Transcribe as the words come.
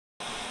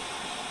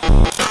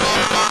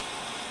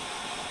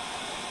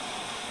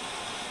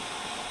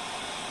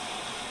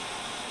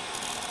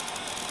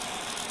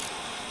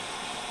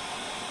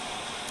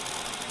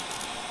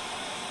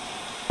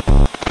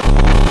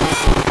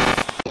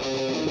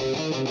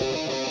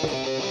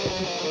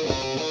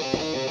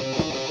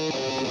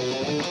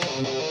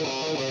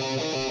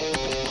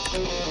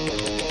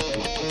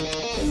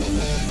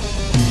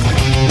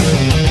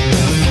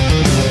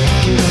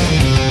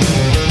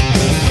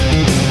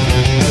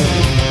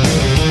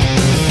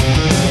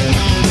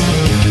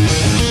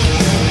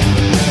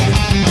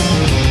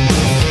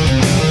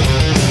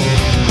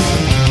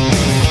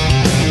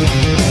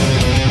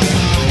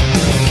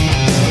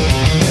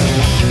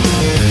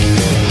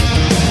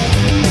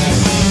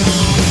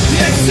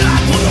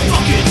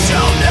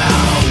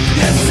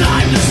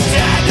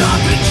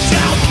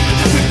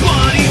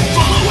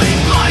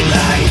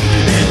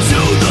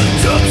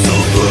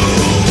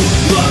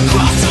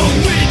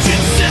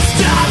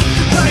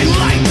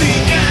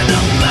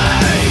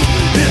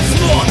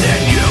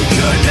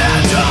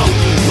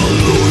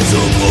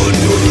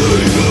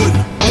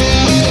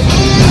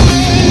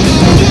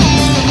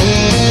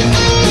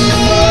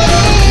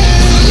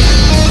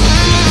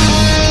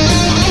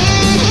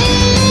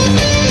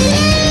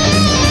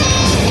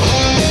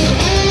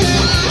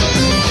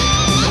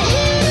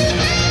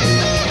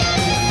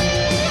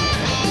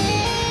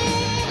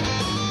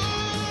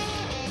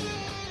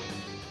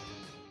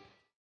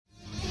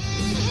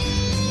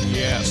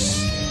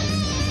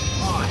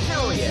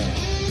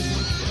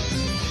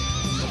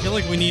feel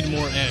like we need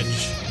more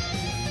edge.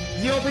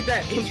 You don't think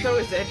that intro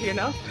is edgy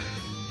enough?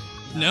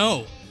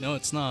 No,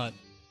 it's not.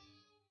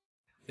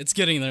 It's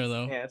getting there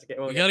though. Yeah,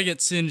 we gotta get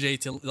Sinjay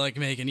to like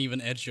make an even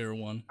edgier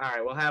one. All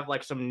right, we'll have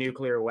like some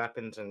nuclear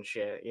weapons and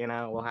shit. You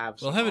know, we'll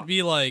have it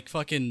be like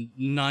fucking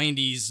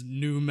 90s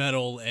new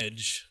metal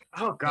edge.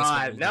 Oh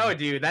god, no,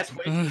 dude, that's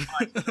way too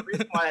much. The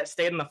reason why that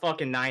stayed in the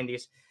fucking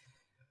 90s.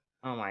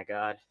 Oh my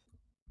god,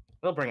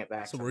 we'll bring it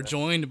back. So we're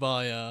joined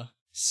by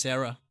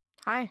Sarah.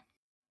 Hi.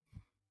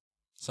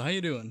 So how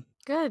you doing?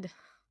 Good.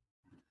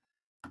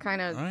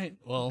 Kind of. All right.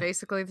 Well,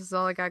 basically, this is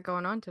all I got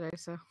going on today.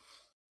 So.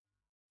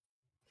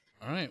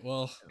 All right.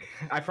 Well,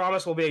 I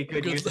promise we'll be a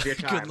good use of your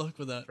time. Good luck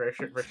with that. For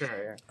sure.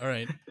 Yeah. All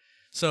right.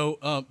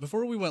 So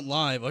before we went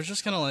live, I was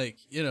just kind of like,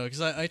 you know, because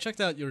I checked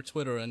out your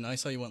Twitter and I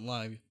saw you went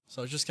live.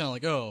 So I was just kind of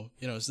like, oh,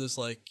 you know, is this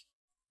like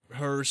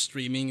her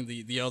streaming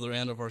the other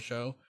end of our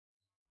show?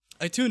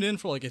 I tuned in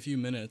for like a few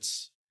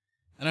minutes,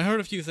 and I heard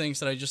a few things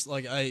that I just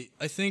like. I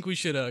think we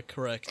should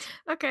correct.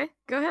 Okay,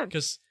 go ahead.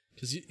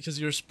 Because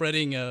you're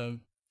spreading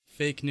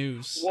fake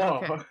news.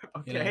 Whoa.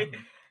 Okay. You know?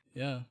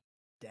 Yeah.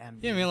 Damn.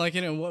 Yeah, I mean, like,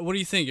 you know, what do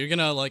you think? You're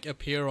gonna like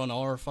appear on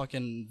our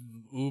fucking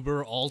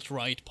Uber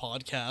alt-right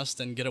podcast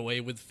and get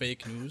away with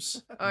fake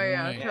news? Oh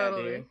yeah, right.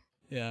 totally.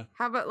 Yeah.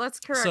 How about let's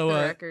correct the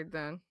record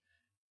then?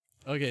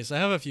 Okay, so I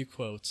have a few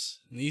quotes.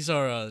 And these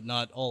are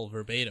not all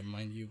verbatim,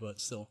 mind you, but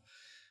still.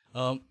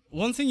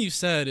 One thing you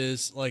said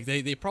is like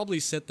they probably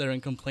sit there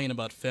and complain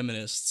about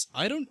feminists.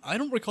 I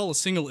don't recall a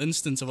single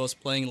instance of us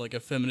playing like a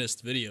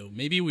feminist video.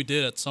 Maybe we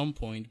did at some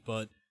point,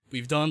 but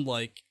we've done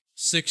like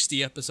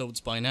 60 episodes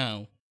by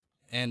now,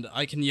 and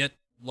I can yet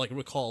like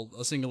recall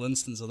a single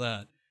instance of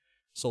that.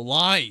 So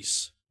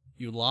lies.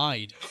 You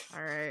lied.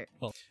 All right.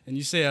 Well, and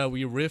you say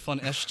we riff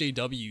on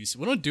SJWs.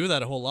 We don't do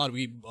that a whole lot.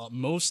 We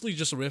mostly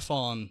just riff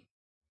on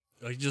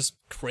like just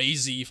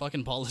crazy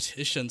fucking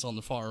politicians on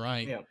the far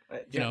right. Yeah,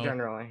 you know,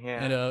 generally,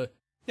 yeah. And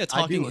yeah,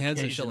 talking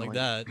heads and shit like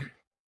that.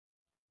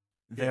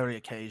 Very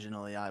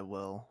occasionally I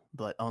will,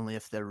 but only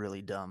if they're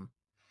really dumb.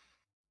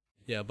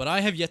 Yeah, but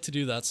I have yet to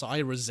do that, so I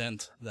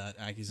resent that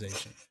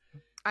accusation.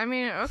 I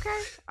mean,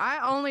 okay. I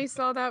only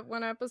saw that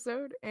one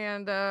episode,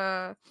 and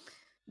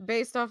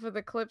based off of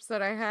the clips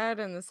that I had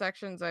and the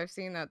sections I've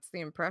seen, that's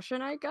the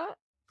impression I got.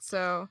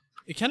 So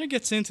it kind of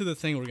gets into the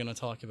thing we're gonna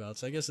talk about,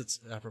 so I guess it's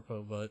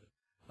apropos. But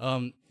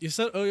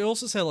you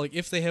also said like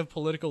if they have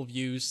political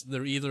views,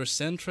 they're either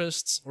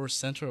centrists or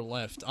center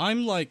left.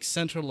 I'm like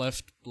center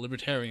left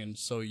libertarian,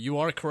 so you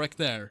are correct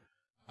there.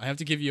 I have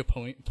to give you a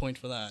point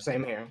for that.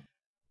 Same here.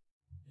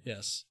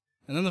 Yes,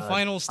 and then the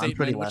final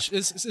statement, which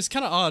is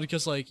kind of odd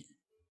because like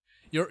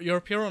you're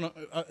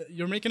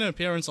making an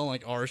appearance on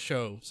like our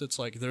show, so it's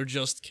like they're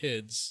just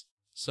kids.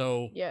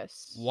 So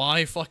yes,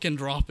 why fucking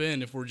drop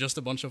in if we're just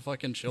a bunch of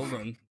fucking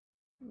children?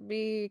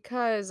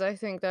 Because I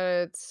think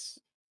that it's,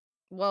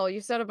 well,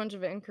 you said a bunch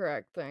of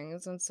incorrect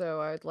things, and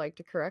so I'd like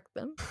to correct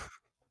them.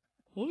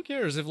 Well, who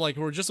cares if like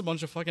we're just a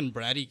bunch of fucking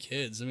bratty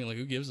kids? I mean, like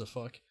who gives a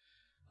fuck?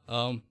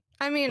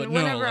 I mean,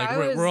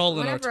 whenever we're all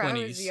in our 20s.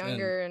 I was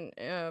younger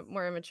and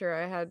more immature,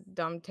 I had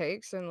dumb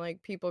takes, and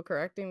like people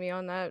correcting me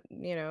on that,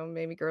 you know,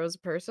 made me grow as a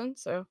person.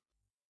 So,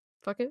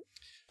 fuck it.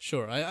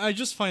 Sure, I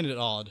just find it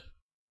odd,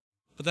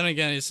 but then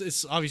again,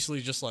 it's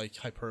obviously just like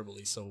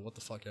hyperbole. So what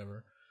the fuck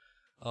ever.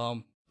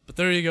 But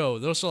there you go.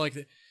 Those are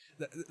like,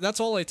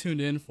 that's all I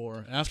tuned in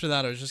for. After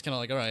that, I was just kind of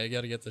like, all right, I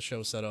got to get the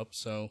show set up.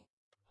 So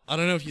I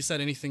don't know if you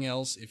said anything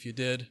else. If you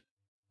did,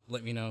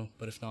 let me know.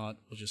 But if not,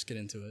 we'll just get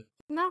into it.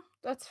 No,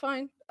 that's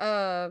fine.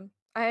 I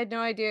had no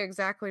idea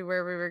exactly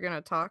where we were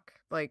gonna talk,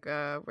 like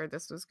where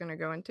this was gonna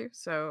go into.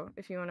 So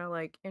if you wanna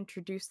like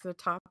introduce the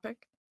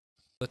topic.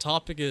 The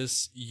topic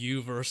is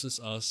you versus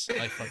us.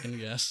 I fucking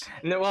guess.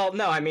 No,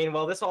 I mean,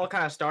 this all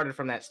kind of started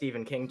from that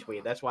Stephen King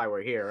tweet. That's why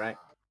we're here, right?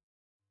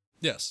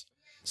 Yes.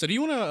 So do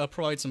you want to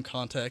provide some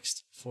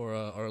context for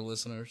our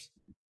listeners?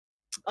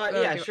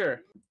 Yeah,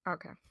 sure.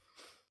 Okay.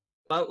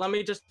 Let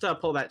me just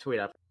pull that tweet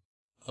up.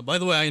 By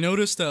the way, I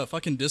noticed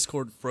fucking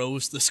Discord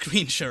froze the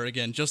screen share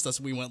again just as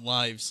we went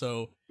live,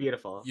 so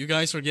beautiful. You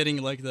guys are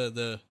getting like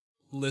the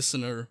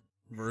listener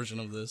version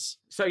of this.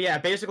 So yeah,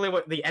 basically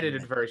what the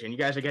edited version. You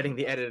guys are getting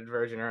the edited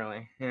version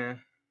early. Yeah.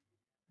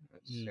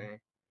 Let's see.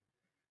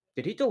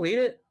 Did he delete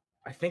it?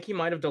 I think he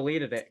might have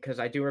deleted it because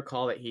I do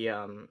recall that he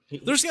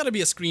There's got to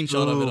be a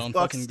screenshot of it on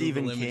fucking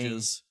Stephen Google King.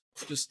 Images.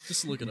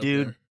 Just look it up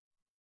Dude. there.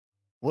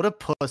 What a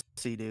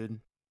pussy,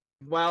 dude.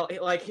 Well,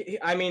 like,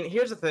 I mean,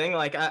 here's the thing.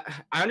 Like, I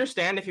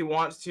understand if he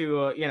wants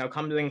to, you know,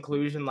 come to the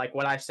conclusion like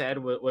what I said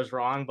was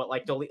wrong. But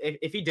like,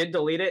 if he did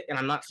delete it, and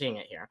I'm not seeing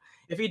it here,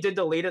 if he did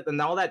delete it, then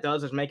all that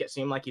does is make it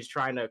seem like he's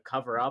trying to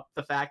cover up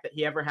the fact that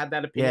he ever had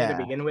that opinion to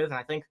begin with. And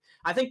I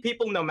think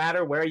people, no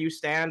matter where you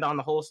stand on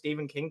the whole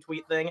Stephen King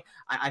tweet thing,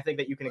 I think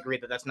that you can agree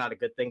that that's not a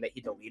good thing that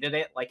he deleted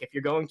it. Like, if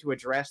you're going to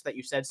address that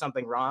you said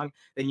something wrong,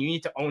 then you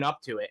need to own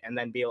up to it and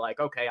then be like,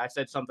 okay, I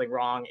said something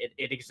wrong.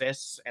 It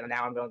exists, and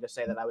now I'm going to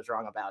say that I was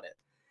wrong about it.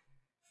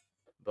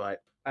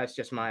 But that's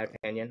just my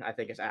opinion. I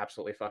think it's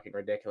absolutely fucking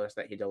ridiculous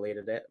that he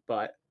deleted it.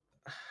 But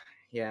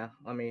yeah,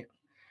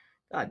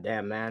 God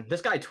damn, man.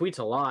 This guy tweets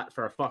a lot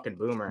for a fucking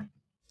boomer.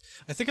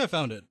 I think I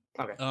found it.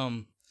 Okay.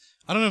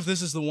 I don't know if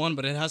this is the one,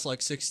 but it has like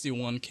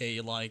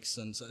 61K likes,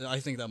 and so I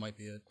think that might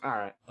be it. All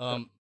right.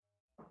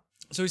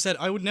 So he said,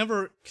 I would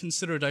never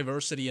consider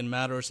diversity in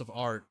matters of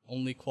art,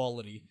 only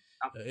quality.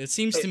 It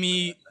seems to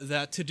me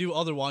that to do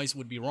otherwise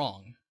would be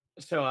wrong.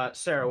 So,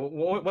 Sarah,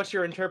 what's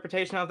your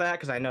interpretation of that?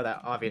 Because I know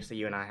that obviously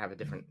you and I have a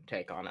different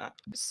take on that.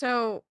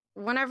 So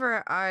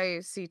whenever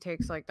I see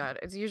takes like that,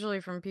 it's usually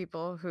from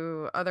people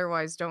who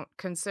otherwise don't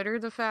consider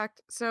the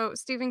fact. So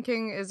Stephen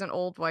King is an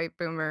old white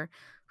boomer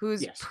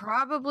who's Yes.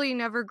 probably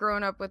never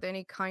grown up with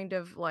any kind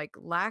of like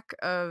lack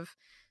of,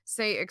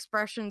 say,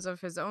 expressions of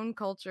his own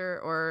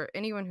culture or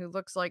anyone who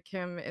looks like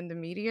him in the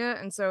media.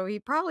 And so he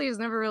probably has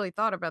never really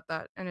thought about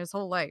that in his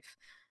whole life.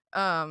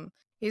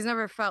 He's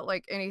never felt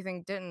like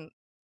anything didn't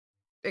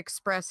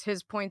express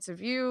his points of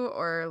view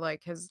or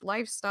like his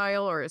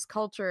lifestyle or his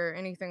culture or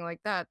anything like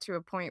that to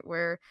a point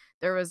where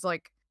there was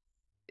like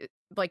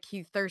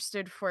he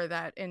thirsted for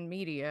that in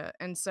media.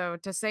 And so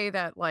to say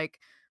that like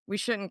we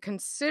shouldn't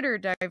consider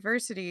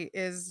diversity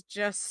is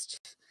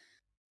just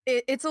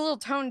it's a little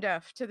tone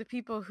deaf to the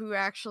people who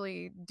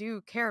actually do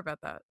care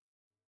about that.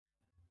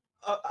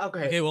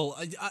 Okay. Okay, well,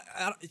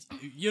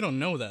 you don't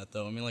know that,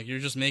 though. I mean, like, you're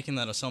just making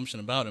that assumption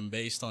about him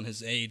based on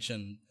his age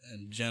and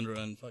gender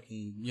and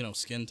fucking,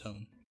 skin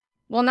tone.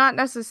 Well, not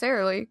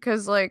necessarily,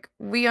 because, like,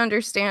 we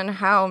understand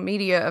how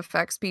media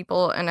affects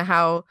people and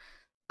how,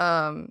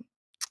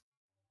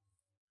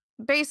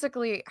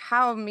 basically,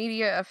 how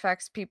media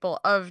affects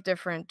people of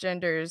different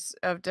genders,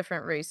 of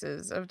different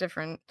races, of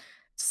different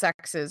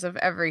sexes, of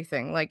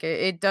everything. Like,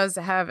 it does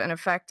have an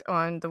effect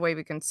on the way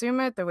we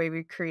consume it, the way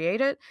we create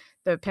it,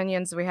 the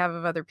opinions we have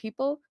of other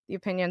people, the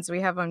opinions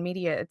we have on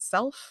media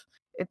itself.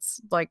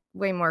 It's, like,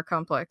 way more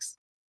complex.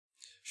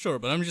 Sure,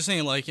 but I'm just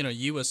saying, like,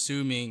 you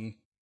assuming,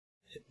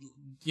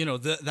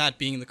 that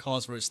being the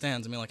cause where it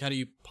stands. I mean, like, how do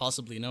you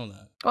possibly know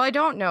that? Well, I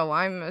don't know.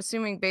 I'm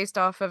assuming based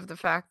off of the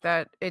fact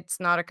that it's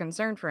not a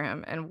concern for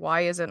him. And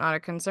why is it not a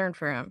concern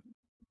for him?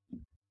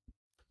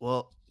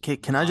 Well,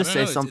 can I just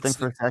say something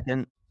for a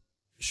second?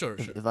 Sure.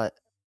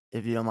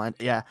 If you don't mind.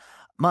 Yeah.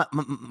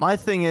 My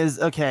thing is,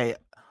 okay,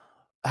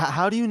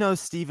 how do you know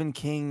Stephen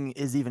King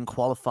is even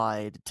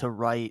qualified to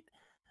write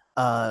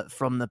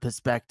from the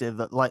perspective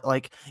of,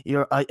 like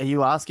are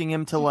you asking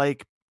him to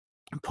like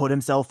put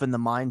himself in the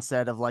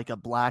mindset of like a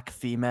black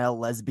female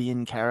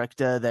lesbian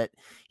character that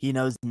he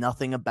knows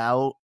nothing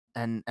about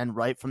and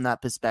write from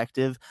that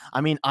perspective?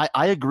 I mean,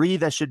 I agree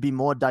there should be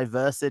more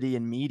diversity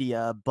in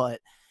media, but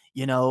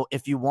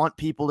if you want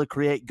people to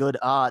create good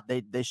art,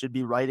 they should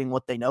be writing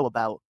what they know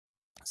about.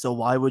 So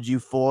why would you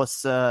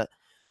force an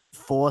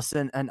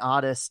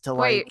artist to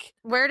Wait, like,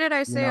 where did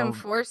I say I'm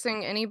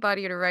forcing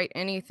anybody to write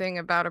anything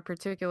about a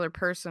particular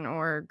person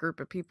or group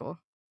of people?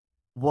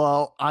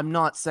 Well, I'm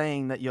not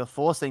saying that you're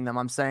forcing them.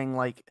 I'm saying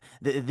like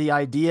the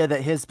idea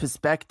that his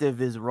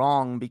perspective is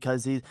wrong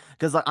because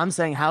like, I'm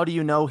saying, how do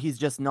you know he's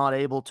just not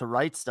able to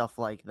write stuff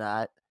like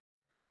that?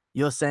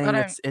 You're saying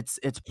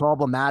it's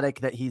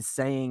problematic that he's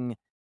saying.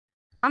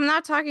 I'm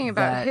not talking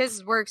about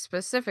his work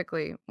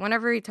specifically.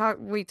 Whenever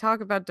we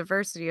talk about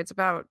diversity, it's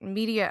about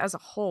media as a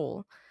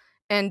whole.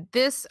 And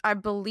this, I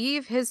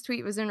believe his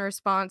tweet was in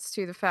response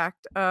to the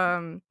fact,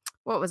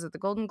 what was it, the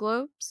Golden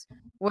Globes?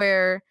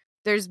 Where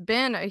there's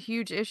been a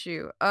huge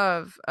issue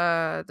of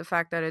the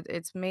fact that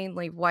it's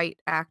mainly white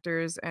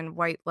actors and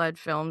white-led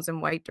films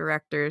and white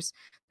directors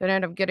that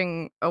end up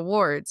getting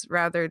awards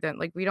rather than,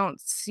 like, we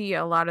don't see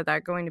a lot of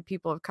that going to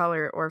people of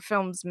color or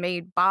films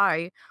made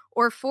by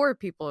or for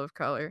people of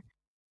color.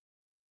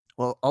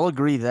 Well, I'll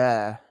agree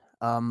there,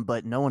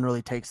 but no one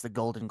really takes the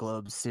Golden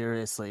Globes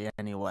seriously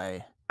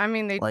anyway. I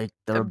mean, they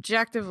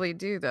objectively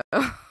do,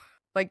 though.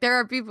 Like, there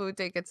are people who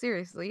take it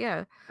seriously,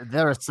 yeah.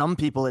 There are some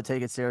people that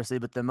take it seriously,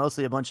 but they're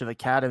mostly a bunch of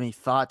Academy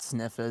thought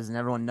sniffers, and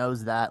everyone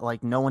knows that.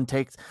 Like, no one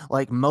takes...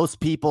 Like, most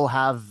people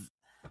have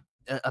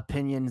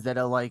opinions that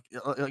are like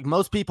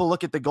most people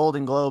look at the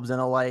Golden Globes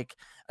and are like,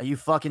 are you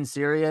fucking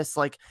serious?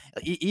 Like,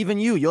 even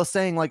you're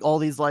saying, like, all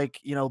these, like,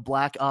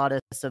 black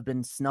artists have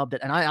been snubbed.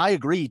 And I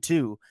agree,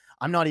 too.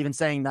 I'm not even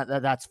saying that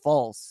that's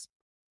false.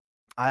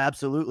 I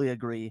absolutely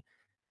agree.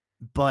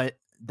 But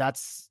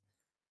that's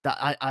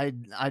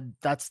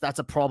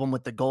a problem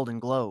with the Golden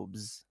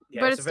Globes.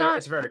 Yeah, but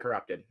it's very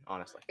corrupted,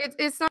 honestly.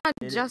 It's not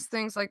just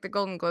things like the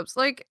Golden Globes.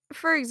 Like,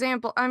 for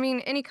example, I mean,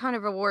 any kind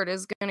of award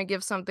is going to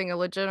give something a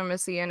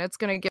legitimacy, and it's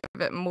going to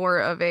give it more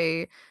of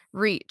a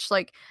reach.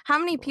 Like, how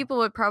many people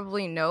would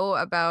probably know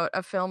about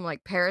a film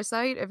like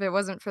Parasite if it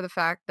wasn't for the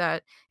fact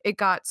that it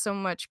got so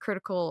much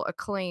critical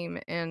acclaim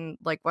in,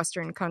 like,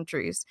 Western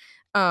countries?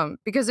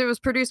 Because it was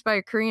produced by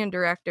a Korean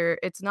director.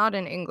 It's not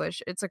in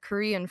English. It's a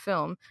Korean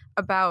film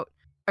about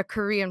a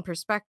Korean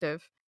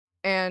perspective.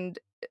 And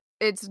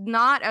it's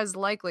not as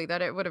likely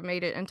that it would have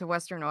made it into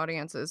Western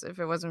audiences if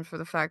it wasn't for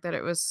the fact that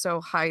it was so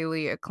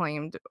highly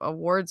acclaimed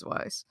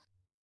awards-wise.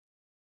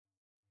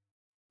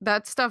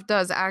 That stuff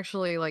does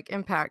actually, like,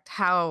 impact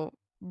how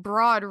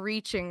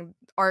broad-reaching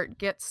art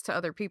gets to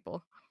other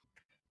people.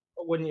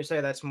 Wouldn't you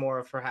say that's more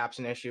of perhaps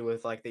an issue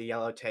with like the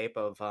yellow tape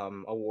of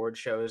award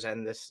shows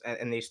and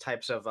these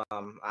types of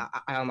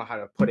I don't know how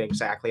to put it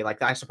exactly,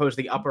 like I suppose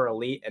the upper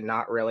elite and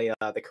not really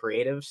the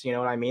creatives, you know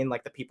what I mean,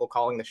 like the people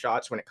calling the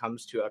shots when it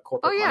comes to Oh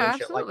corporate money yeah, and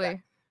shit like that.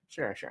 absolutely.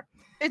 Sure.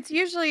 It's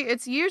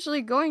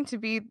usually going to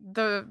be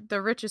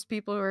the richest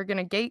people who are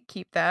going to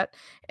gatekeep that,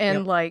 Yep.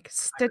 and like I agree with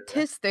that.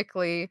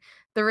 statistically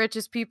the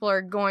richest people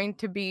are going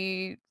to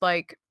be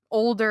like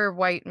older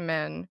white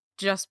men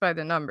just by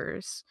the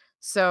numbers.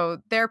 So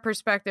their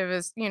perspective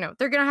is, they're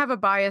going to have a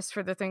bias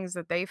for the things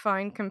that they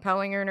find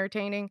compelling or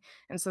entertaining,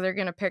 and so they're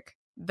going to pick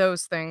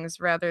those things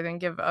rather than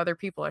give other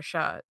people a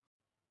shot.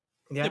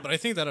 Yeah, Yeah. but I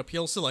think that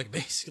appeals to like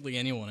basically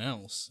anyone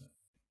else.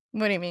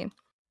 What do you mean?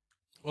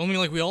 Well, I mean,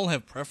 like we all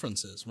have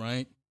preferences,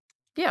 right?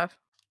 Yeah.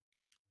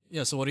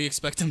 Yeah, so what do you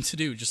expect them to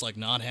do? Just like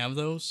not have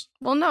those?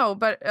 Well, no,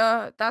 but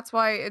that's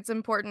why it's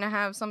important to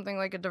have something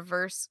like a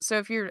diverse. So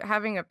if you're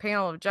having a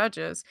panel of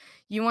judges,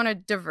 you want a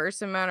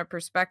diverse amount of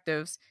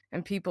perspectives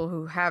and people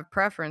who have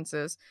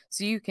preferences,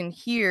 so you can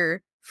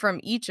hear from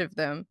each of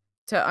them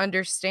to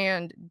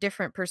understand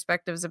different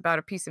perspectives about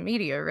a piece of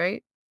media,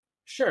 right?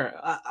 Sure.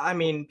 I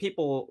mean,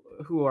 people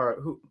who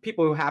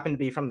happen to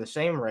be from the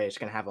same race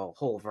can have a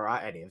whole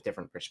variety of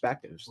different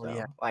perspectives, Well, though.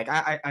 yeah. Like,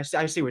 I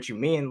see what you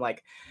mean.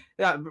 Like,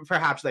 yeah,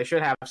 perhaps they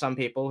should have some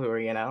people who are,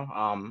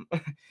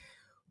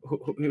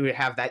 who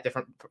have that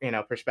different,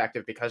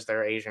 perspective because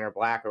they're Asian or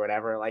black or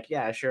whatever. Like,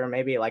 yeah, sure,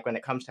 maybe like when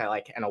it comes to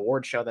like an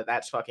award show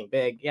that's fucking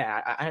big,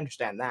 yeah, I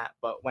understand that.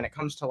 But when it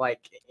comes to like,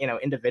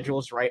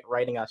 individuals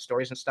writing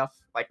stories and stuff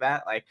like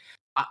that, like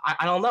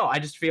I don't know. I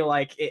just feel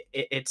like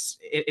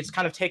it's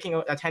kind of taking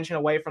attention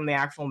away from the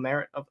actual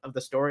merit of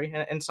the story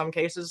in some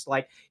cases.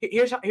 Like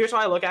here's how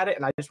I look at it,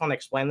 and I just want to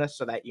explain this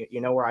so that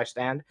you know where I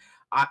stand.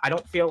 I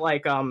don't feel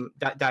like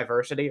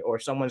diversity or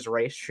someone's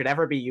race should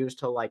ever be used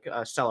to like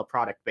sell a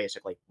product,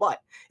 basically. But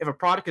if a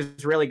product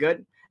is really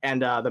good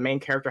and the main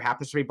character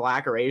happens to be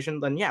black or Asian,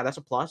 then yeah, that's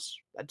a plus.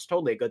 That's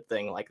totally a good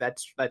thing. Like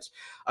that's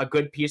a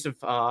good piece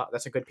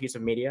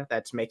of media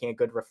that's making a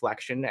good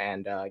reflection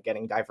and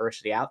getting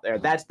diversity out there.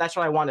 That's what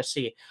I want to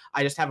see.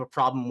 I just have a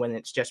problem when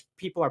it's just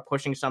people are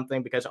pushing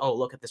something because, oh,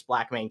 look at this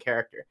black main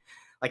character.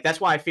 Like that's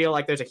why I feel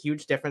like there's a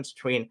huge difference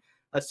between,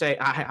 let's say,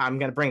 I'm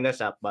going to bring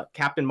this up, but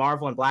Captain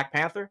Marvel and Black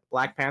Panther.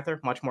 Black Panther,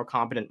 much more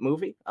competent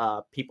movie.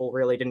 People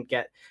really didn't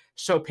get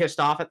so pissed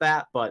off at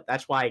that, but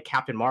that's why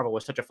Captain Marvel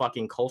was such a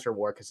fucking culture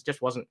war, because it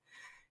just wasn't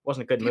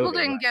a good People movie.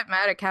 didn't get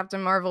mad at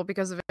Captain Marvel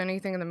because of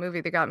anything in the movie.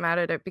 They got mad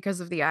at it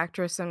because of the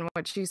actress and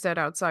what she said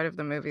outside of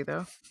the movie,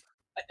 though.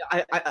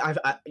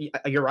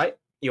 You're right.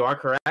 You are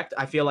correct.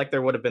 I feel like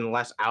there would have been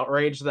less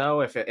outrage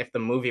though if the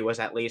movie was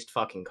at least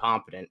fucking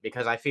competent,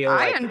 because I feel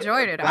I like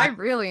enjoyed it. I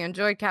really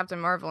enjoyed Captain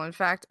Marvel. In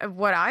fact,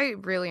 what I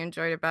really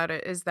enjoyed about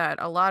it is that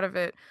a lot of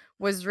it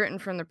was written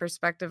from the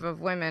perspective of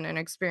women and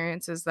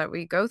experiences that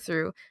we go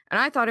through, and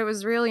I thought it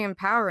was really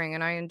empowering,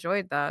 and I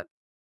enjoyed that.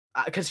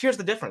 because here's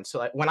the difference. So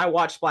like, when I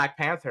watched Black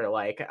Panther,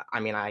 like I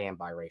mean, I am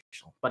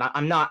biracial, but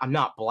I'm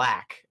not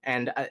black,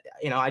 and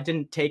I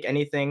didn't take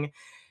anything.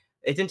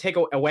 It didn't take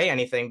away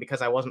anything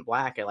because I wasn't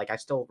black. Like I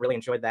still really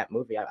enjoyed that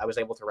movie. I was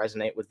able to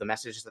resonate with the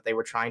messages that they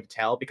were trying to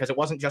tell, because it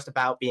wasn't just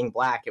about being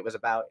black. It was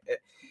about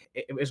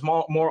it was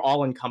more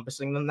all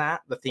encompassing than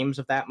that. The themes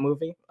of that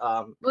movie.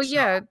 Well, So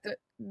yeah,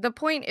 the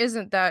point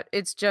isn't that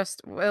it's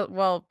just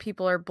well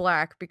people are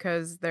black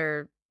because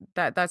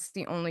that's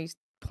the only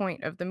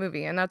point of the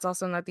movie, and that's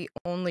also not the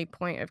only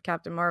point of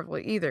Captain Marvel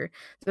either.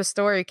 The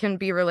story can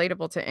be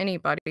relatable to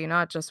anybody,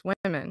 not just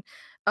women.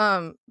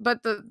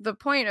 But the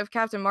point of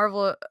Captain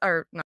Marvel,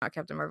 or not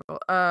Captain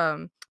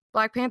Marvel,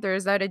 Black Panther,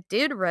 is that it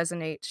did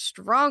resonate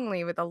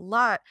strongly with a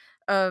lot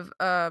of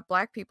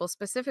black people,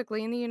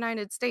 specifically in the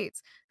United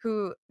States,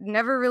 who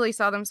never really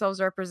saw themselves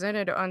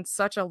represented on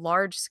such a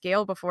large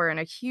scale before in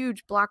a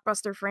huge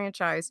blockbuster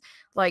franchise.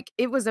 Like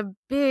it was a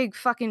big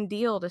fucking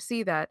deal to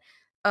see that.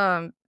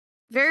 Um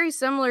Very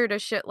similar to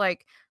shit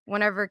like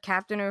whenever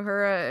Captain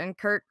Uhura and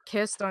Kirk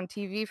kissed on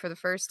TV for the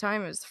first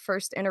time. It was the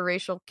first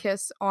interracial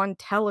kiss on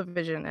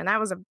television, and that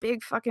was a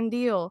big fucking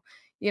deal.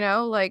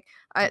 Like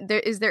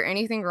is there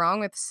anything wrong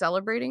with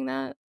celebrating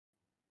that?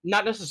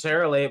 not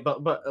necessarily, but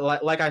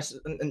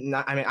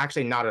I mean,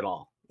 actually, not at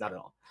all, not at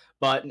all.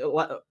 But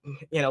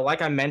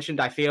like I mentioned,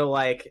 I feel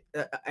like,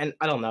 and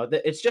I don't know,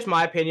 it's just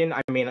my opinion.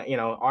 I mean,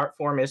 art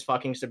form is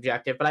fucking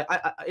subjective, but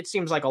it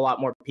seems like a lot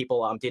more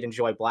people did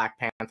enjoy Black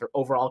Panther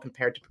overall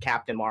compared to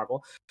Captain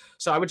Marvel.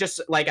 So I would just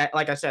like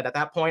I said, at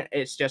that point,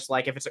 it's just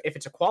like if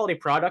it's a quality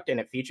product and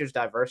it features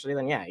diversity,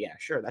 then yeah,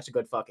 sure, that's a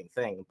good fucking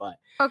thing. But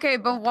Okay,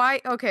 but why?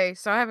 Okay,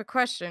 so I have a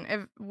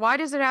question. Why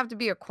does it have to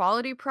be a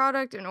quality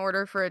product in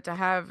order for it to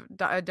have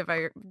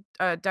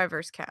a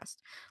diverse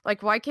cast?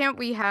 Like, why can't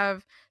we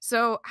have?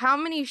 So, how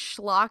many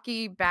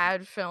schlocky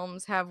bad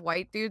films have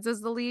white dudes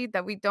as the lead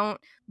that we don't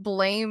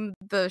blame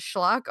the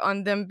schlock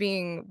on them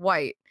being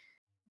white?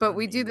 But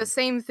we do the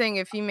same thing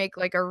if you make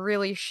like a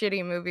really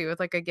shitty movie with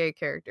like a gay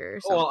character or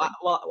something.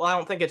 Well, I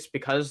don't think it's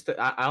because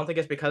I don't think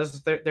it's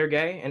because they're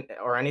gay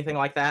or anything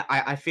like that.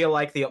 I feel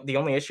like the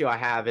only issue I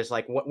have is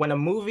like when a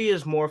movie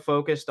is more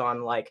focused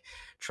on like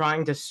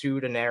trying to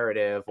suit a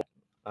narrative.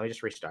 Let me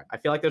just restart. I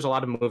feel like there's a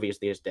lot of movies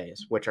these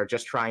days which are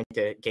just trying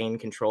to gain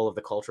control of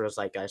the cultural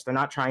zeitgeist. They're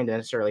not trying to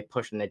necessarily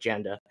push an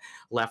agenda,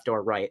 left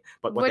or right,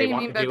 but what do they you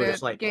want mean to by do is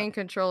the like gain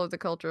control of the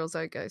cultural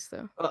zeitgeist,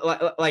 though?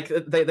 like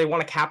they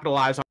want to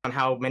capitalize on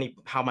how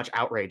much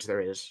outrage there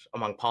is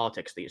among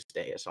politics these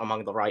days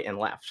among the right and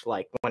left.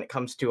 Like when it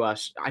comes to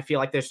us, I feel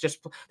like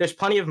there's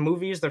plenty of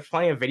movies, there's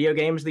plenty of video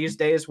games these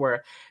days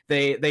where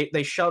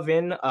they shove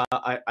in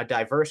a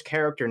diverse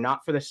character,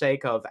 not for the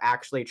sake of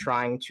actually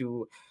trying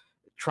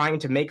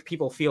to make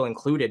people feel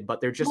included, but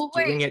they're just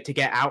doing it to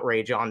get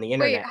outrage on the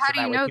internet. How so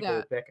do you that way know people that?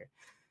 will bicker.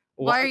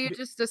 Why are you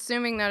just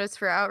assuming that it's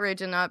for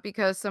outrage and not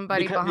because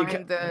somebody Because-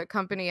 behind the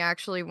company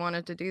actually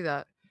wanted to do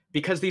that?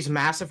 Because these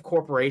massive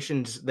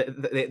corporations,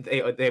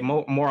 they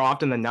more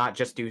often than not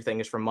just do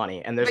things for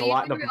money, and there's But a you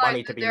lot do of realize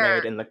money that to be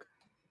made in the.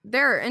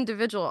 there are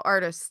individual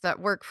artists that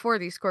work for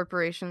these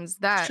corporations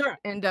that Sure.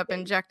 end up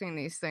injecting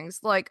these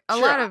things. Like a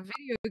Sure. lot of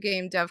video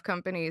game dev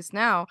companies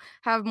now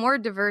have more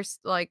diverse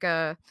like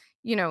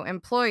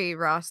employee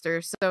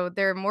rosters, so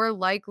they're more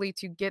likely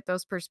to get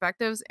those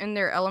perspectives in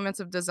their elements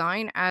of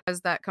design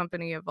as that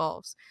company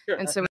evolves. Sure,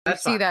 And so we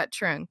that's see fine. that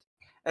trend.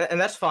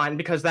 And that's fine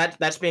because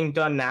that's being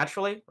done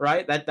naturally,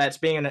 right? That's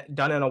being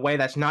done in a way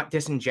that's not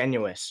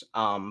disingenuous.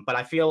 But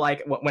I feel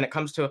like when it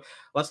comes to,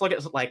 let's look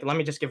at like, let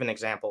me just give an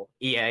example.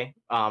 EA.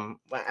 I'm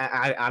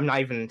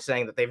not even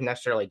saying that they've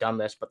necessarily done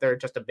this, but they're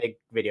just a big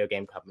video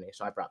game company,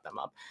 so I brought them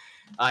up.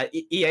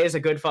 EA is a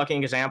good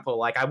fucking example.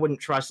 Like I wouldn't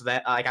trust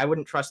that. Like I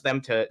wouldn't trust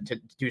them to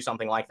do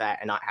something like that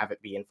and not have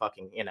it be in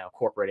fucking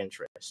corporate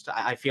interest.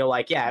 I feel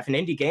like if an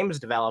indie games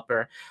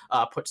developer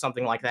put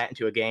something like that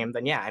into a game,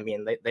 then I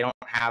mean they don't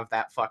have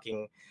that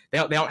fucking they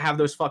don't have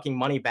those fucking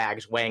money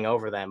bags weighing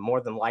over them. More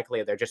than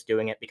likely they're just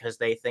doing it because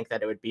they think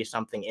that it would be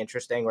something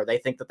interesting, or they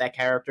think that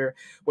character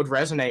would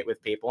resonate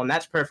with people, and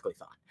that's perfectly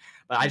fine.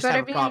 But I just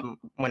have a problem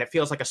when it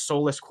feels like a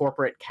soulless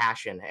corporate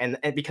cash-in, and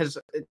because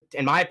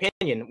in my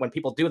opinion, when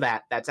people do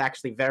that, that's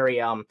actually very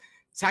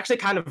it's actually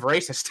kind of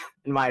racist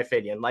in my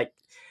opinion. Like,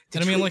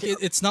 and I mean, like,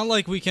 it's not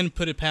like we can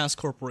put it past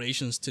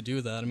corporations to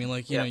do that. I mean,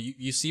 like, you know,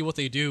 you see what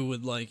they do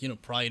with, like,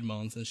 Pride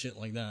Month and shit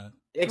like that.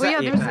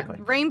 Exactly. Well, exactly.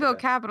 Rainbow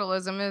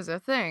capitalism is a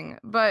thing,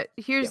 but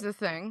here's the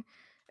thing,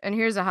 and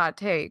here's a hot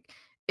take.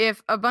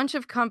 If a bunch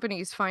of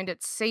companies find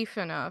it safe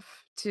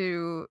enough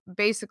to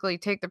basically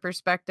take the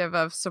perspective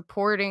of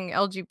supporting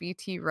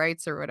LGBT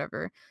rights or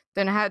whatever,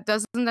 then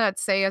doesn't that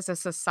say as a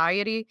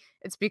society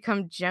it's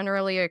become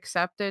generally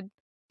accepted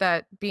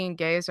that being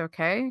gay is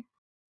okay?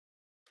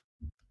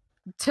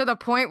 To the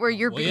point where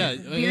you're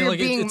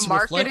being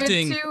marketed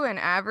to and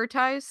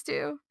advertised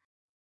to?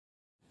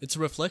 It's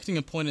reflecting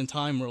a point in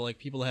time where, like,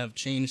 people have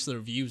changed their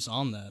views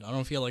on that. I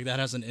don't feel like that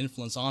has an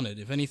influence on it.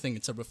 If anything,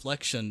 it's a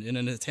reflection in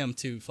an attempt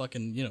to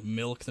fucking,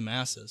 milk the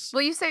masses.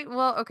 Well, you say,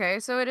 well, okay,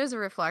 so it is a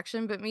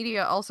reflection, but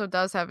media also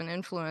does have an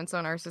influence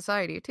on our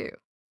society, too.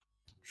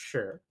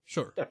 Sure.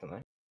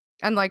 Definitely.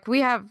 And, like, we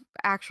have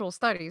actual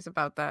studies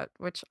about that,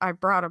 which I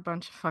brought a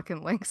bunch of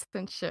fucking links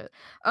and shit.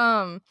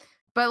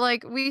 But,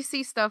 like, we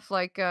see stuff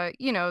like,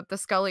 the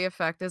Scully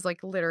effect is,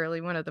 like,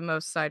 literally one of the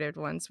most cited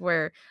ones,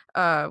 where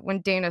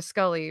when Dana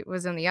Scully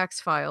was in the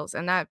X-Files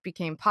and that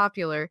became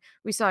popular,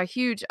 we saw a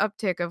huge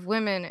uptick of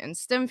women in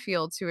STEM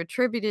fields who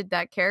attributed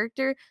that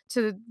character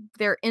to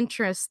their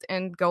interest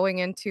in going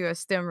into a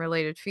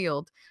STEM-related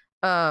field.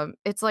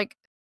 It's like,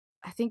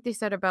 I think they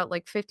said about,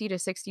 like, 50 to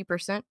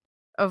 60%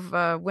 of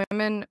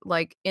women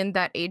like in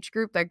that age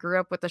group that grew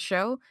up with the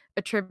show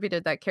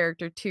attributed that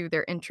character to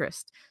their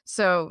interest.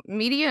 So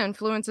media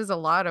influences a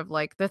lot of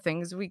like the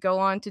things we go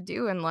on to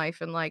do in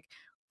life, and like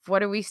what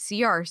do we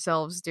see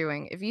ourselves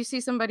doing. If you see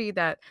somebody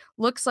that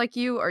looks like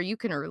you or you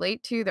can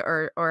relate to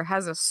or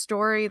has a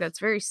story that's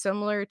very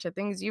similar to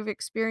things you've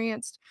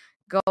experienced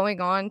going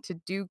on to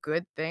do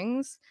good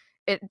things,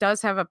 it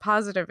does have a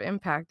positive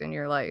impact in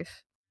your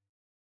life.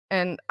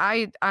 And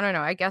I don't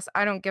know, I guess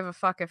I don't give a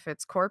fuck if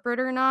it's corporate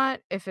or not.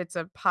 If it's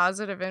a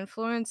positive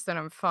influence, then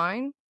I'm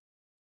fine.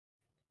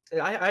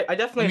 I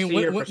definitely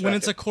see your perspective. When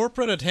it's a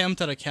corporate attempt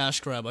at a cash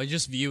grab, I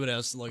just view it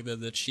as like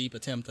the cheap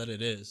attempt that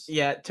it is.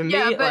 Yeah, to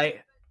me,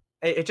 like,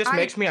 it just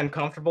makes me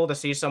uncomfortable to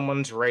see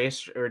someone's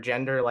race or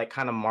gender like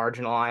kind of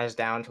marginalized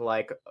down to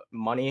like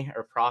money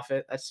or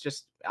profit. That's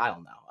just, I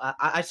don't know.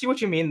 I see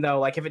what you mean though.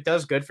 Like if it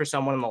does good for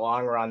someone in the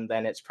long run,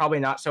 then it's probably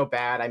not so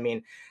bad. I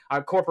mean,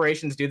 our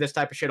corporations do this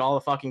type of shit all the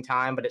fucking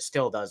time, but it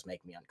still does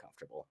make me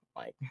uncomfortable.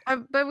 Like,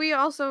 but we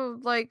also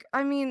like,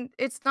 I mean,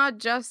 it's not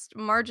just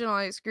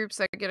marginalized groups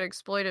that get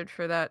exploited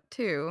for that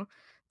too.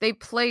 They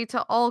play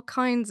to all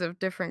kinds of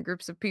different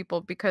groups of people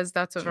because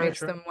that's what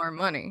makes them more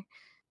money.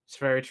 It's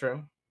very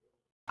true.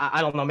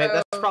 I don't know. Maybe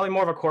that's probably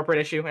more of a corporate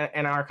issue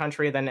in our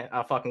country than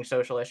a fucking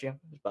social issue.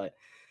 But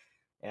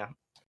yeah.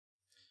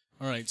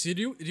 All right. So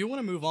do you want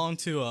to move on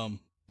to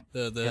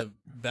the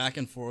back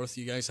and forth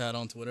you guys had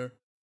on Twitter?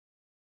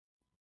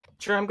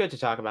 Sure, I'm good to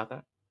talk about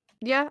that.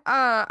 Yeah,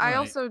 I Right.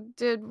 also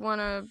did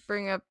want to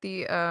bring up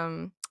the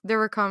there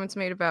were comments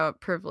made about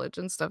privilege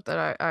and stuff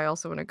that I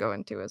also want to go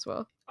into as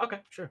well. Okay,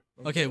 sure.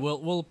 Okay,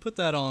 well, we'll put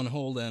that on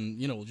hold and,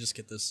 we'll just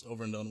get this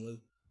over and done with.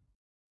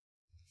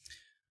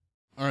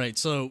 Alright,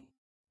 so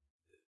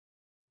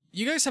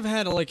you guys have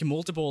had, like,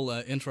 multiple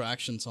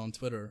interactions on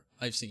Twitter,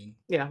 I've seen.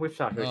 Yeah, we've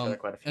talked to each other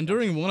quite a few And times.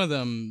 during one of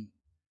them,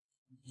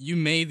 you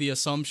made the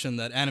assumption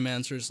that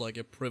Animancer's like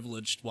a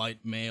privileged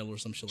white male or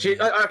some shit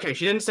like that. Okay,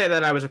 she didn't say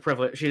that I was a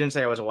privilege. She didn't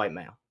say I was a white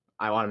male.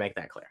 I want to make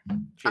that clear.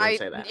 She didn't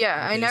say that.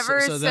 Yeah, I Okay, never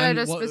so said then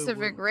a what-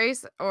 specific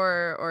race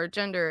or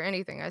gender or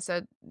anything. I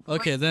said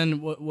Okay,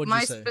 then what'd you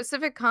my say?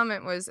 specific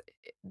comment was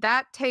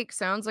that take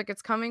sounds like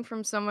it's coming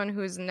from someone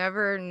who's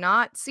never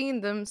not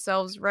seen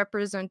themselves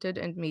represented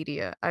in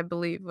media. I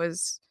believe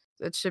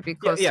it should be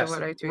close to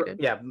what I tweeted.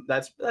 Yeah,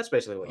 that's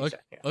basically what you said.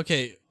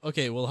 Yeah.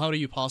 Okay, well, how do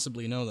you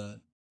possibly know that?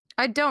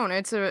 I don't.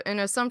 It's an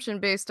assumption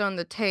based on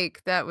the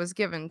take that was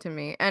given to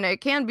me. And it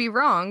can be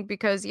wrong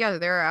because, yeah,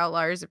 there are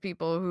outliers of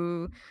people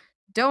who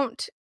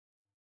don't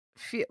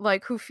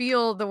who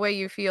feel the way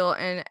you feel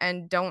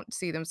and don't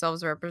see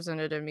themselves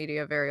represented in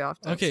media very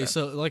often. Okay,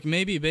 so like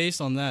maybe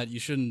based on that, you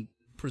shouldn't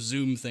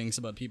presume things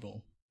about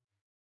people.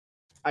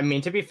 I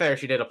mean, to be fair,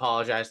 she did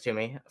apologize to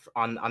me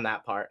on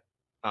that part.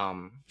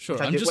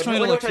 Sure, I'm just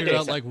trying to like figure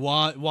out like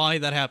why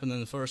that happened in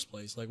the first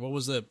place. Like, what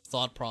was the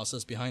thought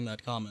process behind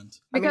that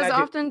comment? Because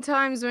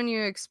oftentimes when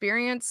you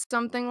experience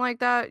something like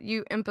that,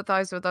 you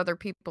empathize with other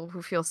people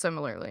who feel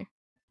similarly.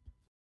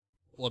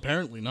 Well,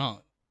 apparently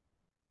not.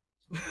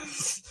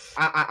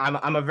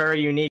 I'm a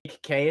very unique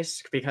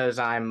case because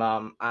I'm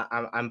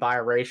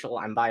biracial,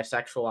 I'm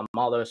bisexual, I'm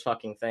all those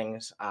fucking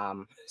things.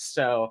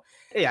 So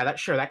yeah,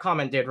 that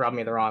comment did rub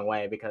me the wrong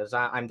way because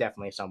I'm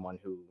definitely someone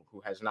who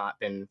has not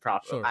been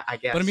proper. Sure. I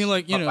guess. But I mean,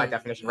 like, by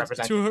definition,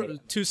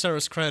 represented. To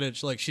Sarah's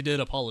credit, like she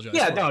did apologize.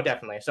 Yeah, for no, it.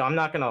 definitely. So I'm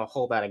not gonna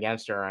hold that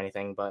against her or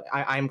anything. But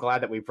I'm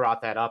glad that we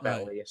brought that up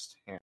at least.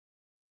 Yeah.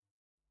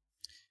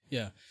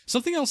 Yeah.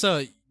 Something else.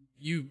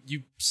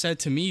 You said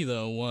to me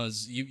though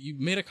was you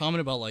made a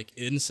comment about like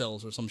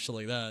incels or some shit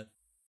like that.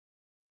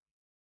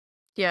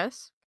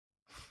 Yes.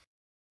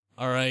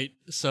 All right.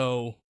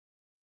 So,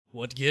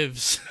 what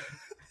gives?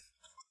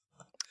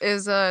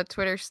 Is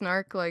Twitter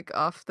snark like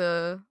off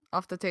the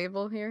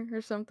table here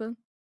or something?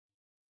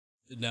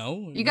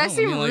 No. You guys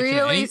seem like,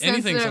 really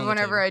anything's sensitive on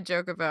whenever the I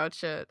joke about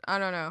shit. I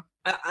don't know.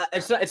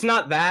 It's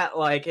not that,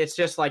 like, it's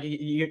just like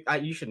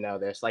you should know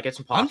this. Like, it's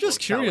impossible. I'm just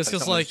curious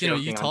because like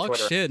you talk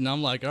Twitter. shit and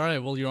I'm like, all right,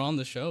 well you're on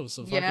the show,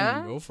 so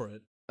fucking go for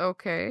it.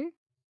 Okay.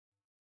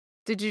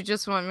 Did you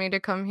just want me to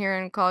come here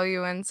and call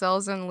you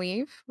incels and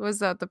leave? Was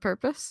that the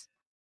purpose?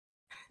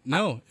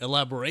 No,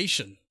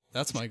 elaboration.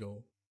 That's my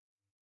goal.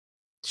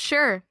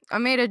 Sure. I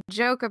made a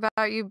joke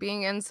about you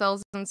being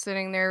incels and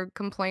sitting there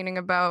complaining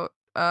about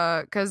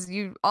because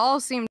you all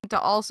seem to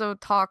also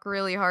talk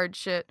really hard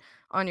shit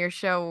on your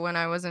show when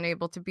I wasn't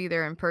able to be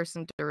there in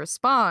person to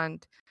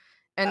respond.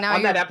 And now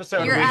on that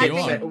episode, you're we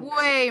acting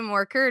way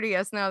more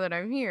courteous now that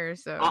I'm here.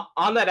 So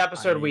on that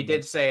episode, we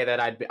did say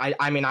that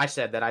I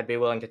said that I'd be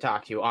willing to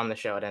talk to you on the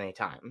show at any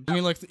time. I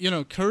mean, like,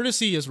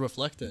 courtesy is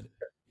reflected.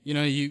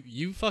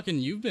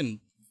 You've been,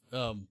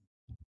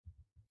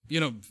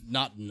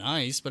 not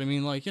nice, but I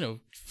mean, like,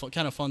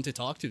 kind of fun to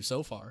talk to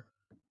so far.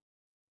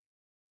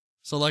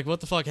 So, like,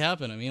 what the fuck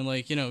happened? I mean,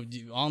 like,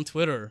 on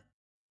Twitter,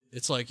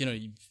 it's like, you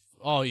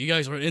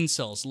guys are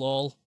incels,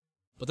 lol.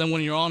 But then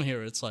when you're on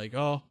here, it's like,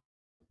 oh,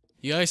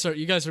 you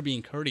guys are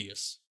being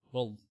courteous.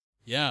 Well,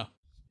 yeah.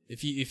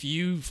 If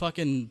you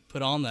fucking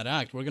put on that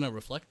act, we're gonna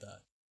reflect that.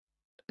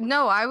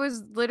 No, I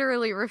was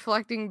literally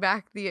reflecting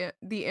back the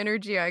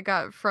energy I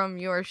got from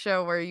your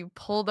show where you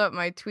pulled up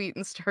my tweet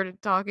and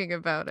started talking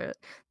about it.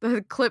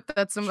 The clip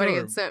that somebody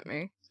had sent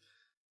me.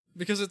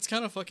 Because it's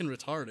kind of fucking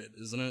retarded,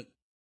 isn't it?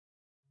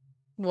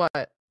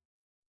 What?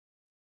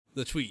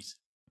 The tweet.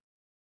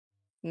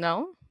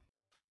 No.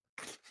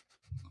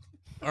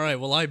 All right.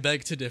 Well, I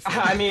beg to differ.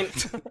 I mean,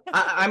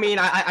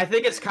 I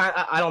think it's kind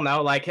of, I don't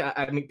know. Like,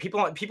 I mean,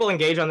 people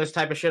engage on this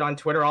type of shit on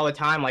Twitter all the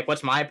time. Like,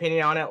 what's my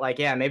opinion on it? Like,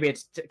 yeah, maybe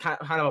it's kind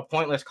of a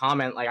pointless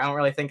comment. Like, I don't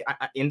really think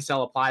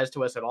incel applies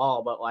to us at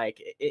all. But like,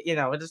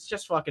 it's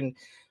just fucking,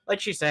 like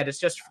she said, it's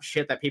just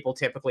shit that people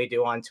typically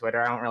do on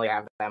Twitter. I don't really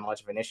have that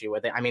much of an issue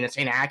with it. I mean, it's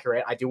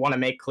inaccurate. I do want to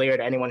make clear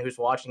to anyone who's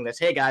watching this,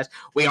 hey guys,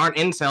 we aren't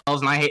incels,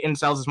 and I hate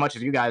incels as much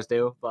as you guys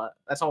do. But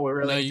that's all we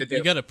really need to do.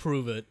 You got to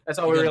prove it. That's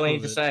all we really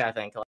need to say. I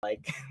think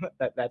like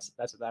that's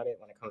about it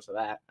when it comes to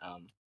that.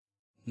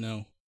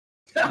 No.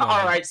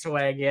 All right,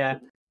 swag. Yeah.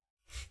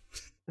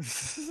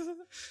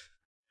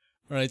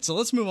 All right, so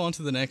let's move on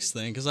to the next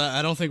thing, because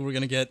I don't think we're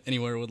going to get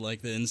anywhere with,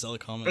 like, the incel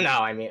comment. No,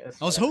 I mean...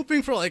 I was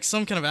hoping for, like,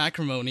 some kind of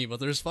acrimony, but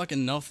there's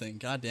fucking nothing.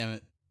 God damn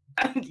it.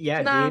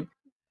 Yeah, dude.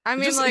 I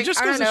mean, it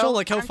just goes to show,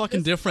 like, how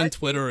fucking different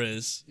Twitter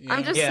is.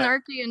 I'm just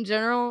snarky in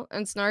general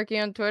and snarky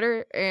on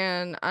Twitter,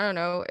 and I don't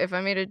know, if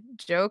I made a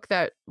joke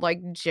that,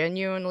 like,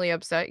 genuinely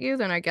upset you,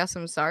 then I guess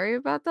I'm sorry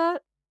about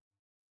that.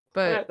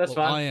 But yeah, that's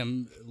fine. I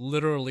am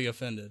literally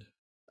offended.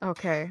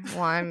 Okay,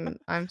 well,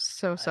 I'm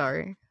so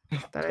sorry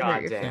that I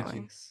hurt your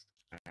feelings.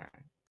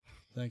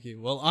 Thank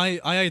you. Well, I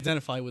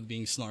identify with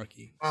being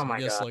snarky. Oh So my I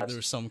guess like gosh.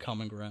 there's some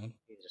common ground.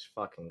 Jesus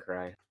fucking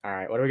Christ. All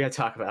right, what are we gonna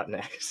talk about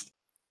next?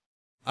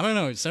 I don't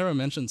know. Sarah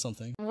mentioned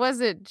something. Was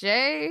it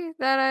Jay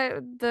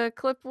that the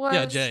clip was?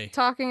 Yeah, Jay.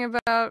 Talking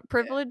about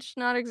privilege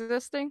not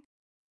existing?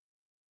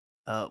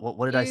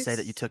 What did I say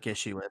that you took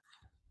issue with?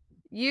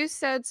 You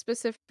said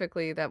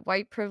specifically that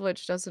white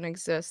privilege doesn't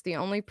exist. The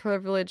only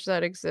privilege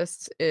that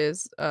exists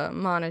is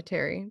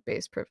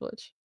monetary-based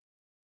privilege.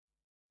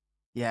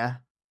 Yeah,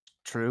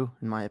 true,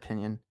 in my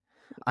opinion.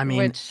 I mean,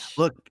 Which...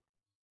 look.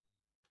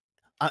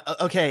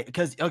 Okay,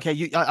 because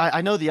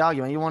I know the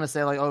argument. You want to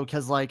say like, oh,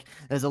 because like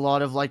there's a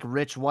lot of like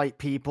rich white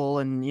people,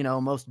 and you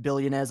know most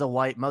billionaires are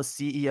white, most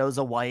CEOs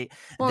are white,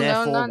 Well,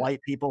 therefore white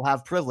people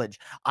have privilege.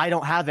 I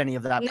don't have any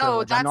of that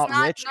privilege. I'm not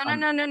rich.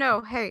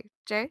 No. Hey,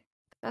 Jay,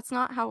 that's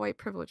not how white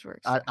privilege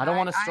works. I don't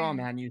want to straw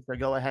man you, so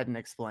go ahead and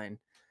explain.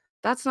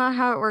 That's not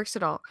how it works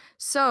at all.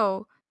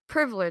 So,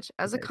 privilege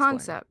as a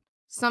concept,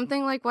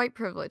 something like white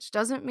privilege,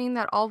 doesn't mean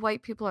that all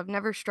white people have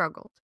never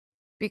struggled.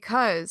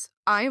 Because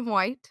I am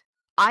white,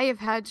 I have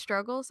had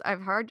struggles,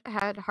 I've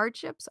had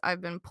hardships,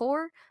 I've been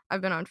poor,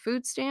 I've been on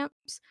food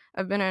stamps,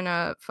 I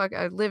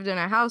lived in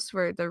a house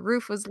where the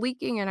roof was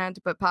leaking and I had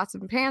to put pots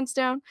and pans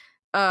down.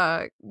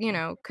 You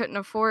know, couldn't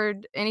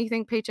afford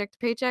anything paycheck to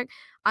paycheck.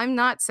 I'm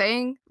not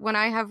saying when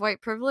I have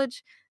white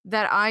privilege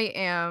that I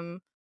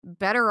am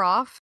better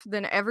off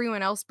than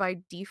everyone else by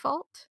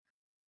default,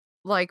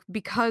 like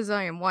because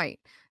I am white.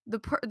 The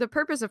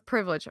purpose of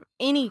privilege, of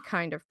any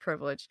kind of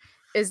privilege,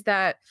 is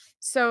that,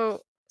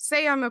 so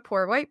say I'm a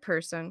poor white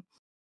person,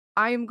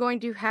 I am going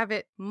to have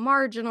it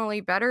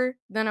marginally better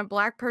than a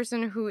black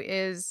person who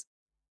is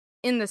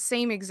in the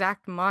same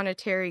exact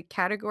monetary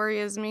category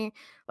as me.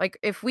 Like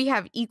if we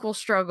have equal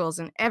struggles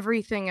and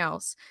everything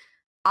else,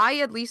 I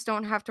at least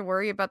don't have to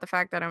worry about the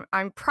fact that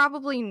I'm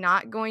probably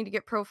not going to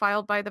get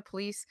profiled by the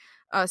police,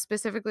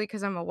 specifically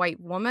because I'm a white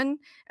woman.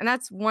 And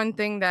that's one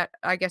thing that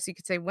I guess you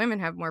could say women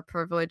have more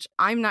privilege.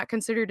 I'm not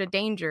considered a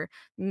danger.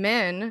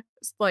 Men,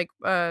 like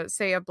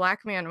say a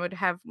black man, would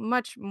have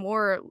much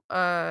more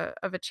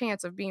of a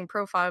chance of being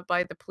profiled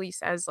by the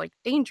police as like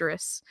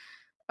dangerous,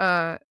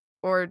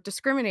 or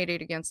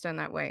discriminated against in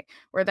that way,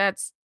 where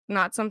that's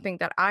not something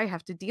that I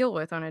have to deal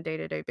with on a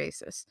day-to-day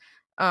basis.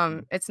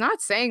 It's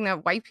not saying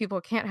that white people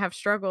can't have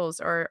struggles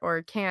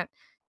or can't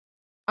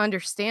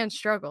understand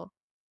struggle.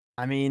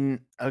 I mean,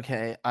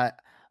 okay,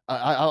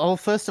 I'll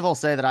first of all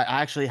say that I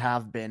actually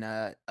have been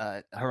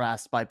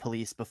harassed by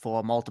police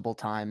before multiple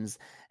times,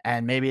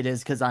 and maybe it is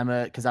because I'm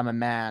a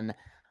man.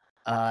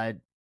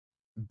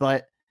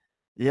 But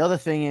the other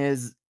thing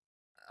is,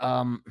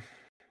 I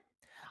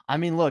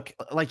mean, look,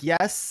 like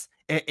yes,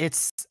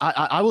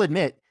 I will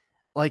admit,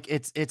 like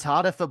it's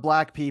harder for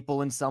black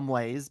people in some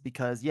ways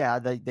because yeah,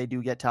 they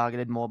do get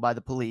targeted more by the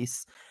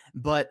police,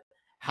 but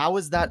how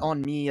is that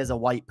on me as a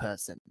white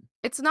person?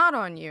 It's not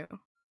on you.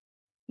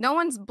 No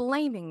one's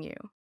blaming you.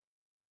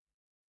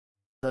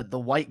 The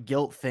white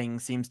guilt thing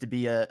seems to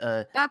be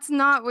that's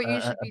not what you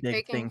should be big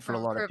taking thing for a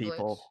lot privilege. of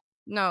people.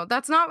 No,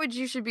 that's not what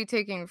you should be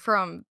taking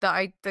from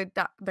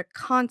the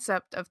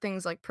concept of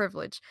things like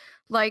privilege.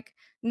 Like,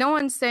 no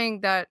one's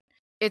saying that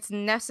it's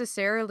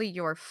necessarily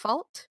your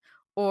fault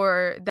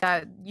or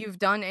that you've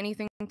done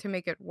anything to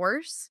make it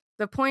worse.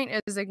 The point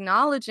is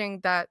acknowledging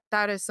that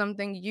that is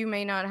something you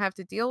may not have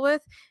to deal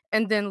with,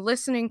 and then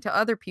listening to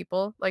other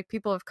people, like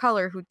people of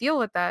color who deal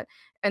with that,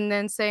 and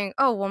then saying,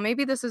 oh, well,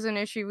 maybe this is an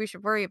issue we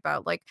should worry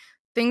about. Like,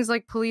 things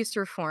like police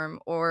reform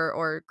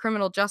or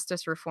criminal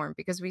justice reform,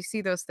 because we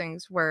see those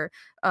things where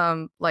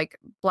like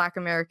black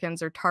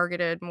Americans are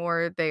targeted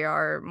more, they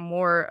are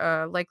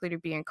more likely to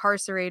be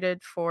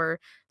incarcerated for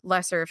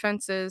lesser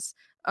offenses,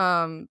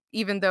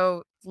 even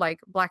though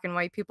like black and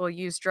white people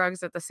use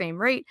drugs at the same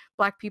rate,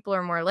 black people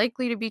are more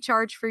likely to be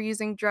charged for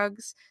using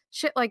drugs,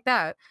 shit like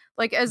that.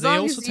 Like as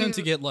long as they also tend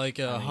to get like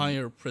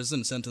higher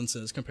prison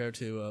sentences compared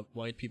to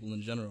white people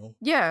in general.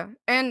 Yeah,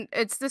 and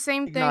it's the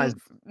same thing.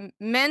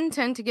 Men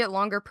tend to get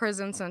longer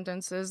prison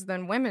sentences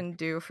than women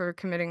do for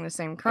committing the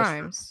same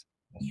crimes.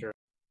 That's true.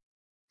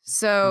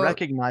 So I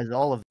recognize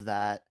all of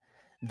that.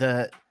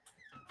 The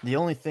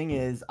only thing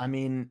is, I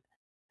mean,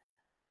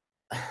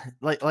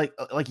 like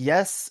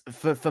yes,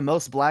 for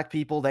most black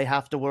people they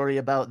have to worry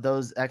about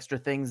those extra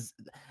things,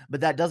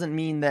 but that doesn't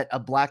mean that a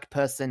black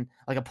person,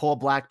 like a poor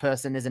black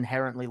person, is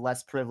inherently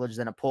less privileged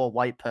than a poor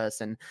white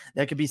person.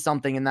 There could be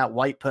something in that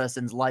white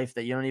person's life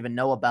that you don't even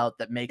know about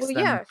that makes them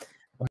a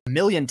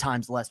million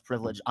times less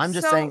privileged. I'm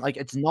just saying, like,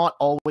 it's not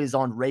always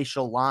on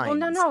racial lines.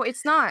 Well, no,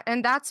 it's not.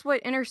 And that's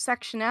what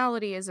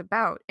intersectionality is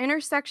about.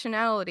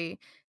 Intersectionality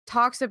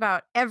talks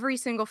about every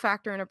single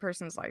factor in a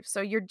person's life.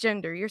 So your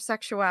gender, your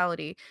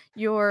sexuality,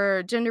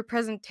 your gender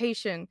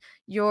presentation,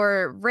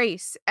 your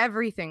race,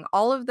 everything.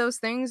 All of those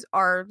things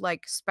are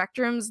like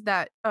spectrums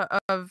that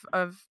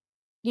of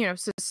you know,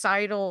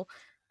 societal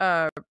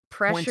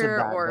pressure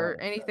that, or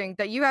though. anything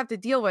that you have to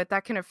deal with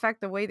that can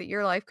affect the way that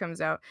your life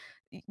comes out.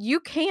 You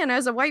can,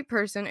 as a white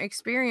person,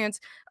 experience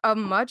a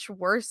much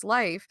worse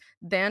life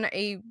than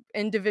a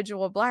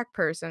individual black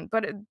person.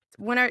 But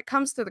when it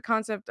comes to the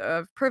concept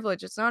of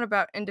privilege, it's not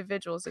about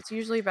individuals. It's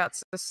usually about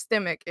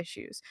systemic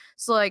issues.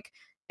 So, like,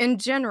 in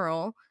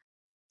general,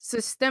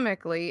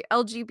 systemically,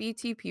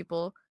 LGBT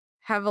people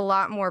have a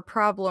lot more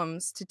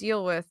problems to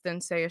deal with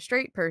than, say, a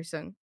straight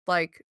person.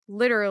 Like,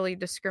 literally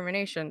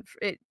discrimination.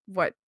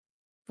 What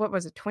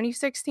was it,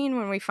 2016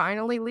 when we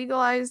finally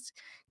legalized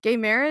gay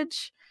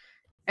marriage?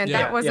 And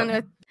Yeah.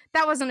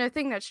 that wasn't a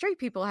thing that straight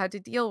people had to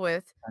deal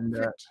with And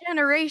for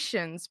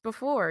generations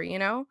before,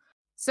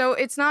 So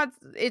it's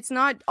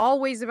not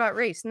always about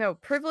race. No,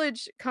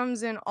 privilege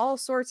comes in all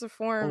sorts of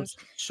forms.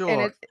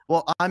 sure.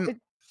 Well, I'm Go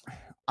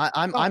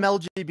on.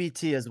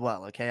 LGBT as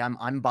well. Okay,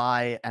 I'm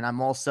bi, and I'm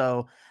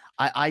also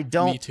I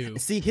don't Me too.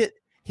 see.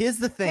 Here's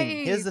the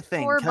thing. Here's the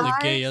thing. for 'cause- The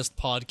bi- gayest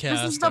This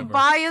podcast is the ever.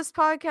 biased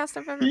podcast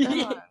I've ever been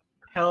on.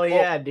 Hell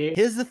yeah, dude.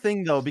 Here's the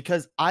thing, though,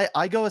 because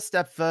I go a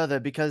step further,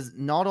 because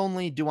not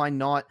only do I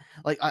not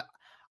like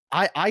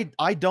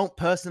I don't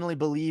personally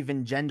believe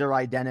in gender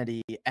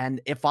identity,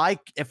 and if I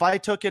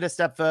took it a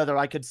step further,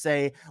 I could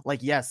say,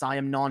 like, yes, I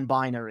am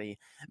non-binary,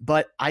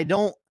 but I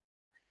don't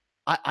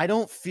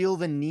feel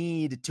the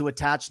need to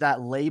attach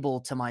that label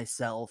to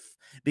myself,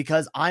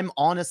 because I'm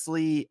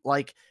honestly,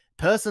 like,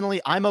 personally,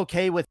 I'm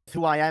okay with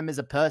who I am as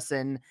a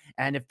person,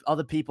 and if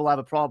other people have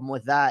a problem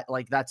with that,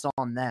 like, that's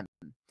on them.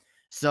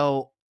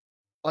 So,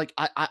 like,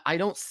 I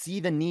don't see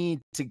the need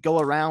to go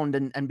around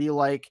and be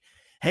like,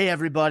 hey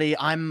everybody,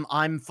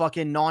 I'm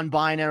fucking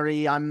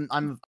non-binary, I'm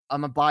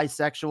a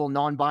bisexual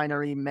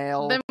non-binary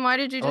male. Then why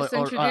did you just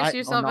introduce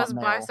yourself not as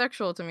male.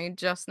 bisexual to me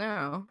just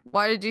now?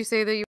 Why did you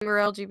say that you were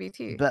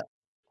LGBT? But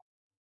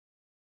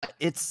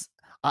it's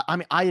I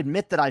mean, I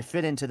admit that I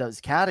fit into those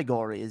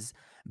categories,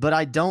 but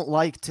I don't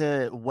like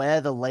to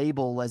wear the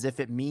label as if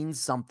it means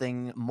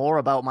something more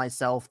about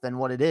myself than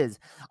what it is.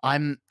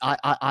 I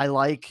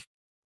like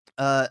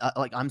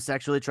I'm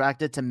sexually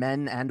attracted to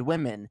men and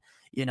women,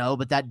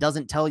 but that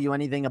doesn't tell you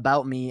anything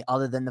about me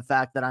other than the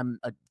fact that I'm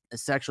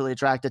sexually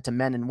attracted to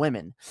men and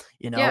women.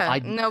 Yeah,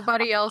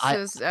 nobody else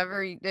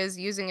is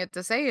using it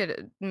to say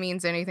it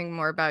means anything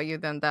more about you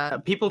than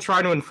that. People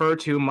try to infer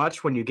too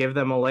much when you give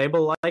them a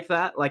label like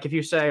that. Like, if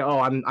you say, "Oh,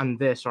 I'm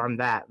this or I'm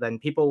that," then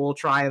people will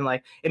try and,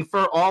 like,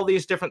 infer all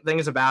these different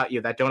things about you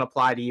that don't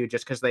apply to you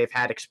just because they've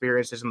had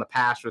experiences in the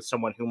past with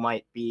someone who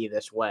might be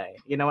this way.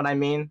 You know what I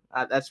mean?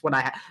 That's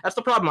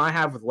the problem I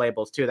have with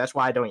labels too. That's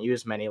why I don't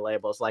use many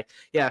labels. Like,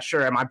 yeah,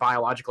 sure, am I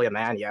biologically a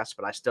man? Yes,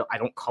 but I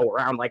don't go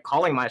around like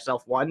calling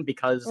myself one,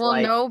 because, Well,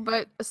 like, no,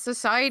 but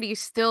society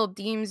still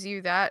deems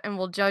you that and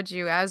will judge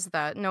you as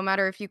that, no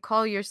matter if you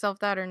call yourself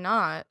that or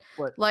not.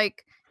 What?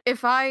 Like,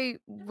 if I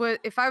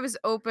was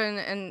open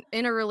and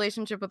in a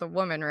relationship with a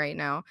woman right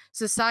now,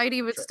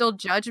 society would still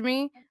judge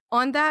me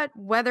on that,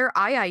 whether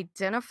I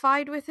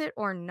identified with it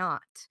or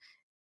not.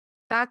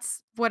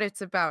 That's what it's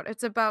about.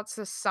 It's about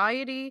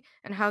society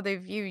and how they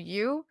view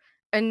you,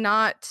 and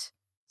not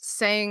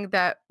saying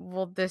that,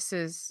 well, this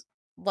is,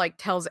 like,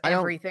 tells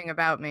everything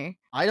about me.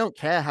 I don't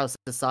care how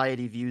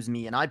society views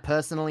me, and I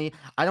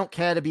don't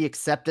care to be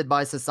accepted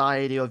by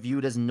society or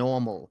viewed as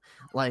normal.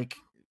 Like,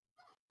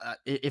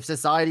 if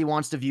society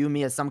wants to view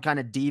me as some kind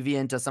of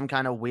deviant or some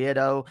kind of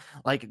weirdo,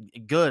 like,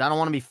 good. I don't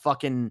want to be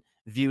fucking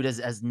viewed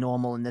as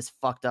normal in this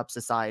fucked up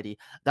society.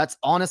 That's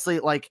honestly,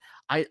 like,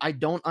 I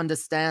don't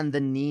understand the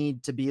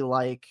need to be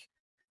like,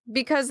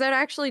 Because that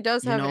actually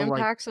does have like,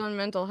 impacts on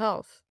mental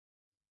health.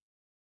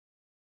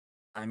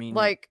 I mean,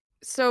 Like,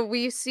 so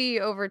we see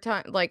over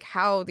time, like,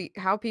 how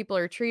people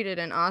are treated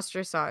and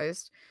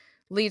ostracized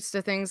leads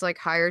to things like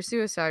higher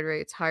suicide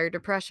rates, higher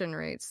depression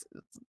rates.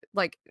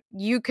 Like,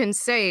 you can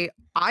say,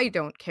 I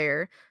don't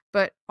care,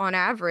 but on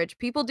average,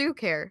 people do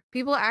care.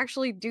 People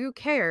actually do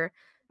care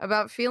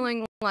about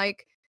feeling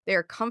like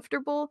they're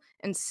comfortable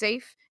and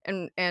safe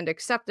and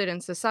accepted in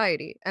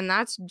society. And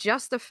that's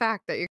just a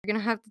fact that you're going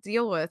to have to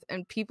deal with,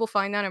 and people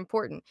find that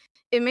important.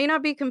 It may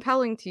not be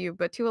compelling to you,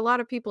 but to a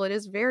lot of people, it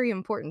is very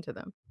important to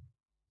them.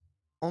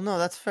 well, no,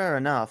 that's fair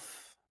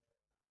enough.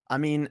 I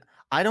mean,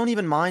 I don't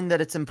even mind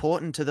that it's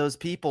important to those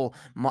people.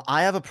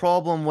 I have a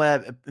problem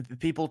where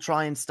people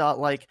try and start,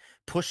 like,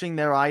 pushing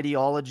their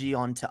ideology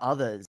onto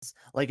others.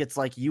 Like, it's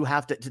like, you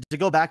have to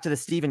go back to the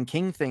Stephen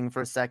King thing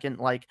for a second.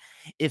 Like,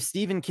 if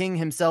Stephen King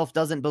himself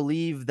doesn't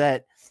believe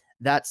that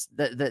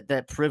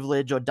that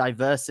privilege or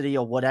diversity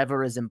or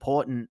whatever is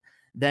important,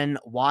 then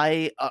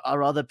why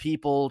are other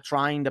people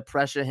trying to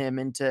pressure him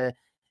into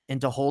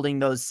holding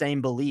those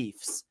same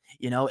beliefs?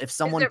 If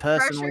someone Is it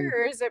personally, pressure,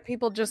 or is it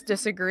people just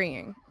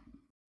disagreeing?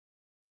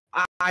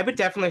 I would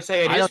definitely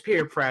say it I is don't.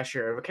 peer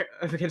pressure,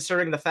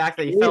 considering the fact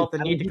that he It is. felt the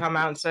I need mean, to come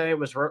out and say it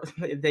was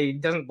that he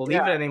doesn't believe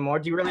yeah. it anymore.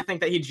 Do you really think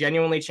that he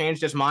genuinely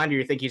changed his mind, or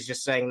you think he's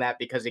just saying that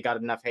because he got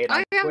enough hate on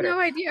I have Twitter? no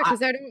idea I,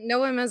 because I don't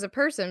know him as a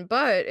person,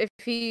 but if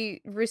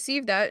he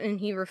received that and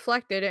he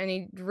reflected and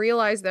he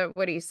realized that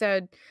what he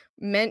said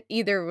meant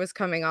either was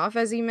coming off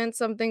as he meant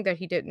something that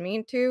he didn't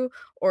mean to,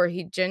 or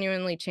he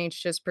genuinely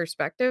changed his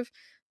perspective.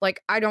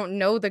 Like, I don't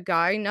know the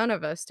guy, none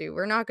of us do.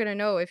 We're not gonna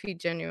know if he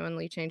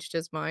genuinely changed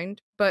his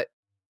mind, but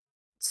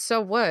so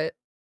what?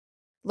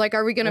 Like,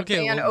 are we gonna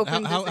Okay, ban well,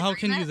 open how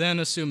can you disagreement? then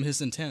assume his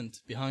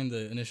intent behind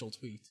the initial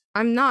tweet?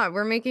 I'm not.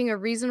 We're making a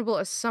reasonable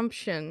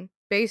assumption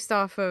based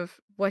off of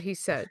what he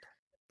said.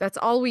 That's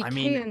all we I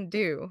mean, can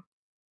do.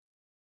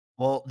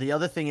 well, the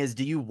other thing is,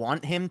 do you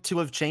want him to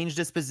have changed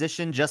his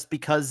position just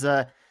because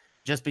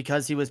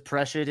he was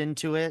pressured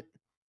into it?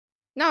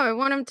 No, I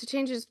want him to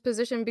change his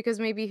position because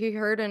maybe he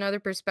heard another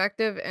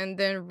perspective and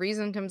then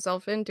reasoned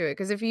himself into it.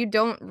 Because if you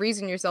don't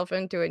reason yourself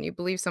into it and you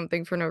believe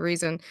something for no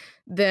reason,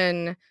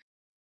 then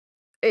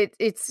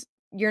it's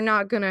you're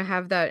not gonna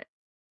have that,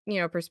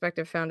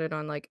 perspective founded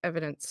on like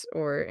evidence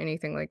or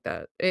anything like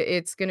that.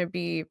 It's gonna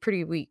be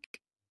pretty weak.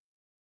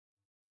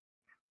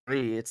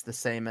 It's the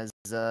same as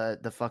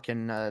the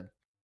fucking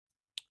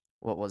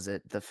what was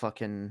it? The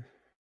fucking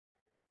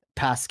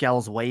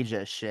Pascal's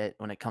wager shit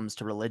when it comes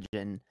to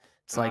religion.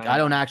 It's like, I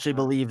don't yeah. actually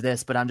believe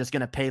this, but I'm just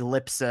gonna pay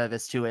lip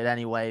service to it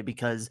anyway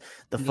because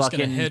the I'm just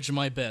gonna fucking hedge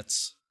my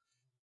bets.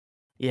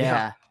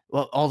 yeah.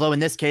 Well, although in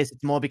this case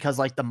it's more because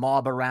like the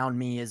mob around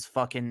me is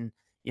fucking,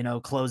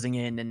 closing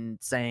in and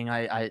saying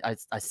I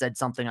said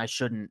something I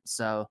shouldn't.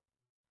 So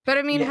But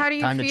I mean, Yeah.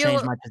 time to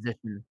change my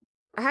position.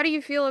 how do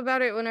you feel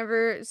about it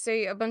whenever,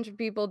 say, a bunch of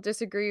people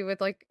disagree with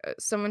like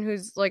someone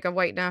who's like a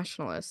white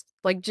nationalist,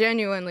 like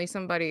genuinely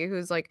somebody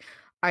who's like,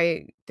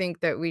 I think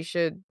that we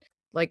should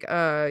like,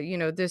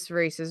 this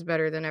race is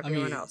better than I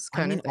everyone mean, else, I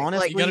kind mean, of thing. you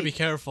gotta honestly, be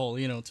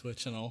careful,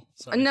 Twitch and all.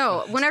 Sorry.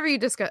 No, whenever you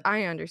discuss,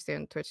 I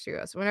understand Twitch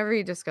US. Whenever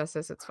you discuss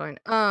this, it's fine.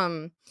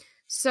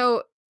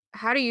 So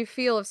how do you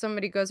feel if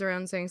somebody goes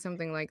around saying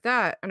something like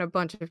that and a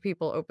bunch of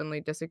people openly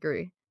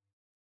disagree?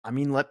 I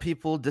mean, let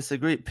people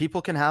disagree.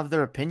 People can have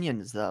their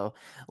opinions, though.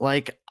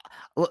 Like,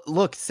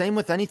 look, same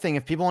with anything.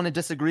 If people want to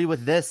disagree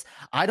with this,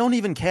 I don't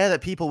even care that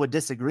people were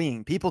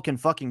disagreeing. People can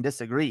fucking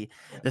disagree.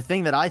 Yeah. The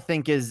thing that I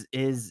think is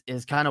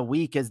kind of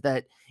weak is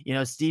that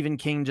Stephen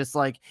King just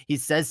like he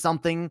says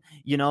something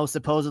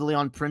supposedly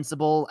on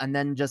principle, and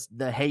then just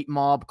the hate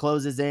mob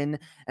closes in,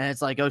 and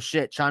it's like, oh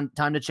shit, time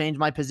to change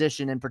my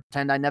position and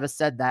pretend I never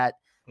said that.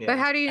 But Yeah. And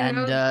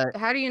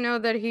how do you know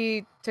that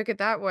he took it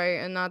that way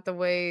and not the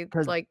way,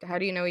 because like, how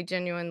do you know he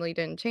genuinely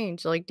didn't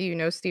change? Like, do you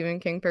know Stephen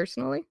King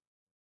personally?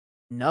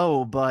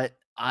 no, but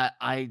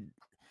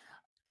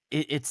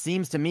it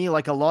seems to me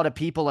like a lot of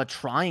people are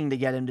trying to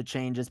get him to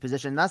change his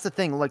position. And that's the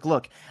thing. Like,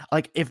 look,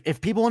 like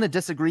if people want to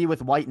disagree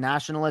with white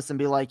nationalists and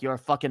be like, you're a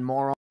fucking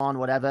moron,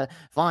 whatever,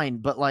 fine.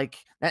 But like,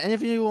 and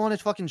if you want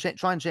to fucking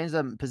try and change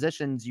them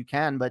positions, you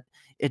can. But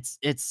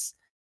it's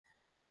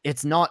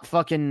not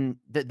fucking.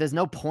 There's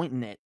no point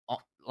in it.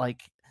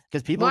 Like,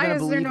 because people are Why gonna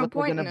is there believe no what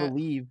they're point gonna in it?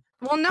 believe.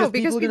 Well, no, Because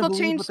because people are gonna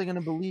believe what they're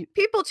gonna believe.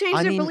 people change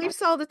I their mean,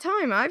 beliefs all the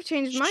time. I've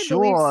changed my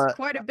beliefs sure.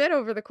 quite a bit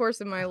over the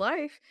course of my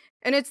life,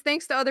 and it's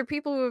thanks to other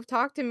people who have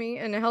talked to me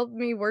and helped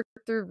me work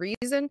through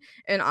reason,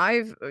 and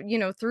I've,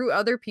 through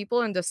other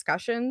people and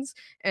discussions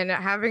and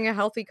having a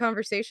healthy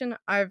conversation,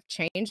 I've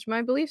changed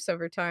my beliefs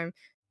over time.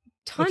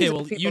 Okay, Tons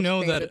well, of people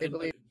change that what they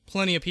believe.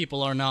 plenty of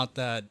people are not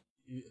that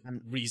Um,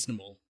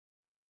 reasonable.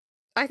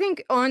 I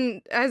think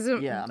as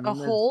Yeah, I a mean, there's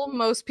whole,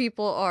 most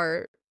people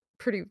are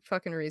pretty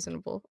fucking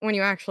reasonable when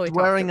you actually talk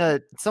to wearing them.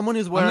 someone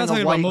who's I'm not wearing a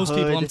talking about white most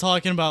people. I'm hood.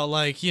 talking about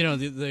like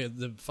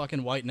the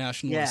fucking white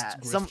nationalist Yeah,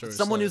 grifters.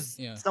 someone like, who's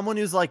yeah. someone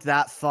who's like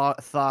that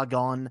far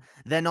gone.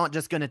 They're not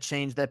just gonna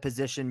change their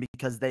position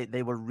because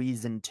they were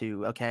reasoned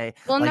to. Okay,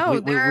 Well, like no, we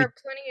there are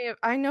plenty of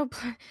I know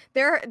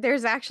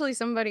there's actually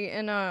somebody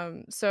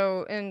in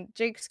so in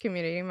Jake's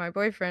community, my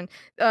boyfriend,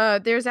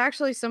 there's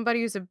actually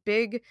somebody who's a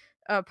big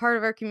part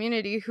of our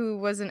community who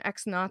was an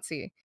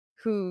ex-Nazi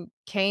who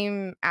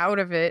came out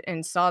of it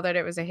and saw that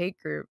it was a hate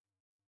group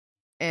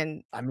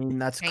and I mean,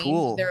 that's changed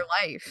cool. their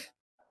life.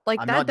 Like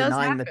I'm that not does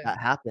denying that happen.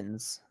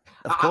 happens.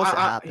 Of course, it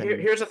happens.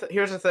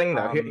 Here's the thing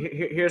though. Um,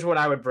 Here's what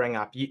I would bring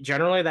up.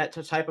 Generally, that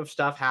type of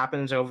stuff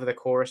happens over the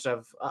course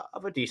of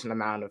a decent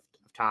amount of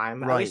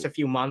time, at least right. a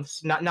few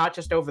months, not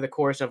just over the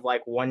course of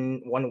like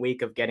one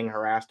week of getting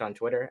harassed on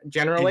Twitter.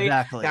 Generally,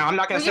 Exactly. now I'm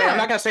not gonna Well, say I'm yeah.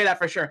 not gonna say that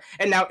for sure.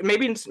 And now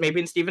maybe in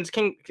Stephen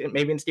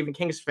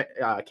King's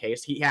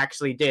case, he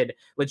actually did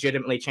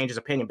legitimately change his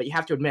opinion. But you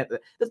have to admit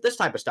that this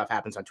type of stuff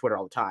happens on Twitter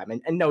all the time,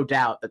 and no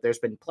doubt that there's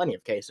been plenty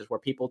of cases where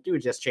people do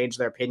just change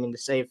their opinion to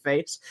save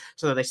face,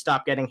 so that they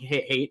stop getting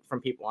hate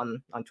from people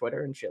on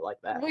Twitter and shit like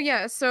that. Well,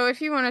 yeah, so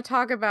if you want to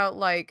talk about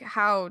like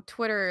how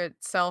Twitter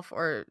itself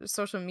or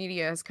social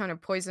media has kind of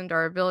poisoned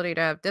our ability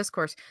to have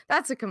discourse,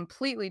 that's a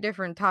completely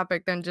different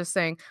topic than just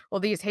saying,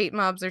 well, these hate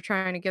mobs are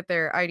trying to get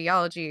their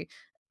ideology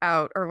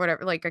out or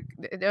whatever. Like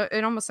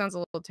it almost sounds a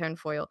little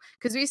tinfoil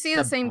because we see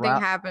the same thing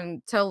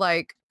happen to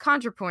like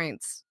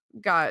ContraPoints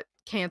got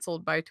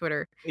canceled by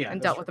Twitter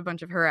and dealt with a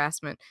bunch of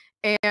harassment.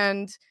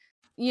 And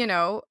you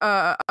know,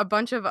 a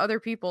bunch of other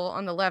people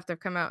on the left have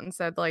come out and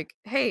said like,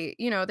 hey,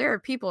 you know, there are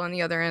people on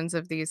the other ends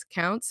of these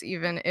accounts,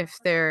 even if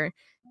they're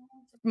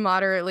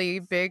moderately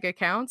big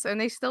accounts, and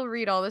they still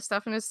read all this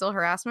stuff and it's still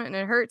harassment and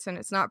it hurts and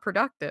it's not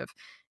productive.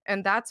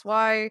 And that's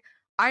why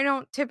I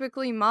don't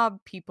typically mob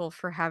people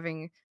for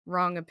having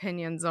wrong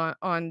opinions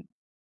on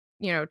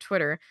you know,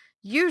 Twitter.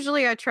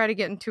 Usually I try to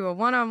get into a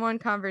one-on-one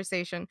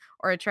conversation,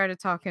 or I try to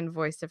talk in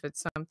voice if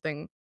it's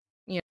something,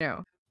 you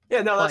know,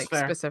 yeah, no, that's like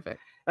fair. specific.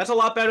 That's a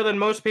lot better than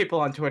most people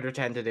on Twitter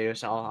tend to do,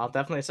 so I'll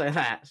definitely say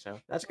that. So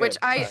that's good. Which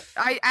I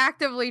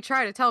actively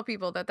try to tell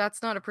people that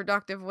that's not a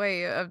productive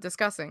way of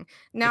discussing.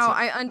 Now,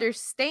 I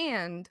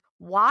understand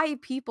why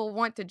people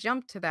want to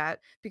jump to that,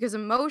 because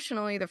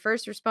emotionally, the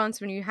first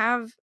response when you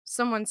have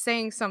someone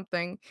saying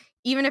something,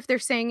 even if they're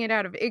saying it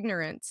out of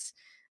ignorance,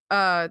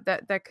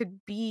 that could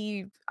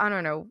be, I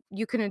don't know,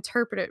 you can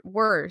interpret it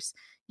worse.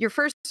 Your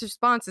first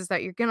response is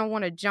that you're going to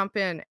want to jump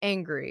in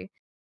angry.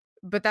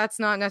 But that's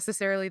not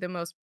necessarily the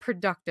most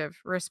productive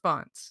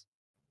response.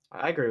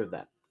 I agree with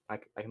that. I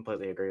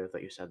completely agree with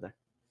what you said there.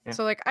 Yeah.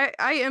 So like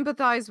I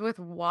empathize with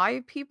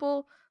why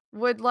people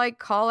would like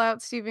call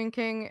out Stephen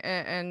King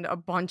and a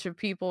bunch of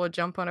people would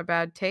jump on a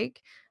bad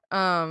take,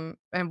 and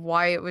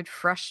why it would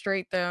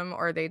frustrate them,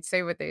 or they'd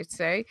say what they'd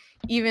say,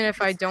 even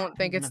if I don't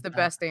think it's the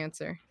best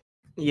answer.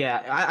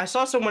 Yeah, I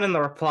saw someone in the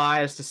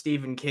replies to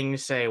Stephen King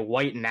say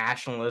white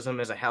nationalism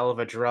is a hell of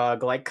a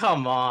drug. Like,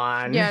 come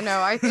on. Yeah, no,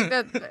 I think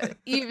that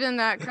even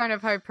that kind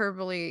of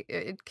hyperbole,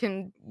 it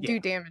can do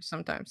damage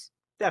sometimes.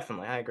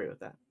 Definitely, I agree with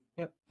that.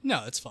 Yep.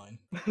 No, it's fine.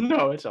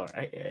 No, it's all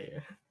right. Yeah.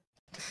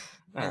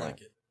 I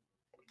like it.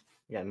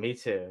 Yeah, me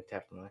too,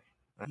 definitely.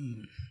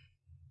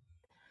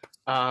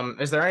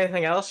 Is there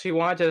anything else you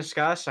want to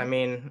discuss? I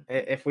mean,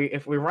 if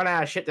we run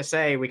out of shit to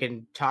say, we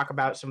can talk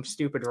about some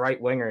stupid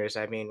right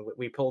wingers. I mean,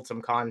 we pulled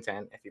some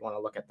content if you want to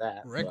look at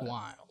that.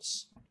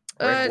 Wiles.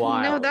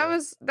 No, that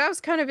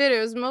was kind of it. It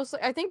was mostly,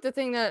 I think the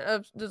thing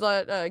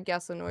that I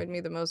guess annoyed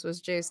me the most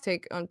was Jay's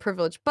take on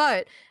privilege.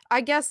 But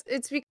I guess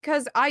it's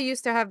because I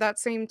used to have that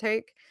same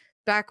take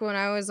back when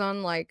I was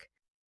on like,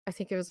 I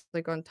think it was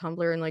like on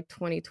Tumblr in like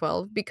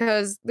 2012,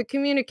 because the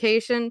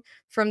communication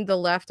from the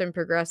left and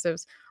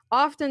progressives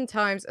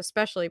oftentimes,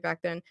 especially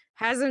back then,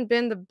 hasn't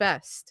been the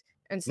best.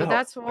 And so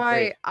that's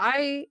why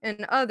I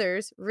and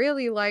others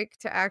really like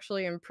to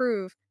actually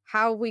improve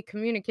how we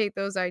communicate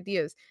those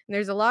ideas. And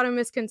there's a lot of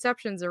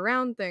misconceptions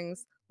around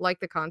things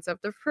like the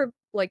concept of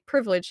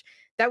privilege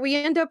that we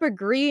end up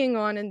agreeing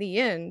on in the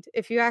end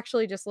if you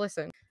actually just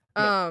listen.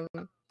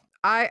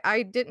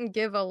 I didn't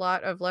give a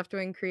lot of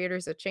left-wing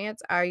creators a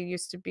chance. I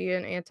used to be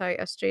an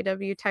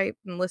anti-SJW type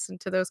and listen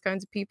to those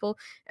kinds of people.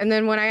 And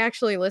then when I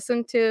actually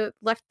listened to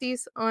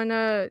lefties on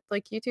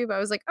like YouTube, I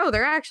was like, oh,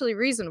 they're actually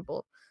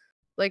reasonable.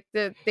 Like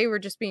they were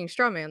just being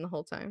straw man the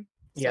whole time.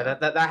 So. Yeah,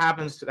 that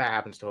happens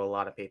to a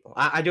lot of people.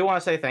 I do want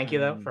to say thank you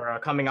though for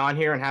coming on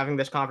here and having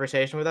this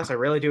conversation with us. I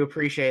really do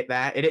appreciate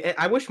that.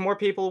 I wish more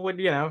people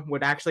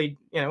would actually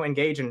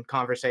engage in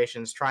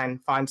conversations, try and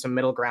find some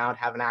middle ground,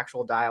 have an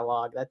actual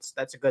dialogue.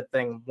 That's a good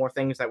thing. More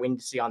things that we need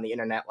to see on the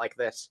internet like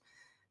this.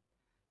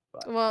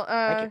 But,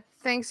 well,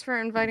 thanks for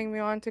inviting me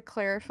on to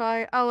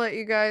clarify. I'll let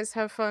you guys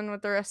have fun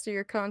with the rest of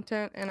your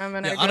content, and I'm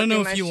gonna. I don't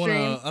know if you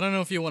wanna. I don't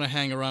know if you wanna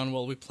hang around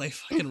while we play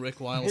fucking Rick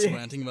Wiles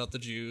ranting about the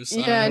Jews.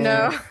 Yeah,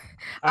 no.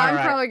 I'm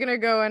probably gonna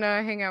go and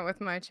hang out with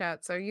my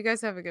chat. So you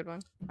guys have a good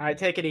one. All right,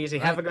 take it easy.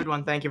 Have a good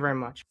one. Thank you very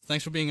much.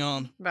 Thanks for being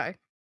on. Bye.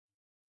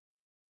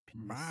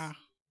 Bye.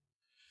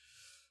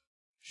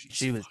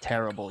 She was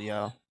terrible,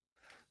 yo.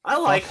 I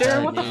liked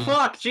her. What the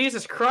fuck?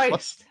 Jesus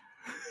Christ.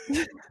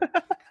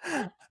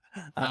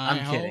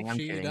 I'm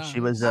kidding. She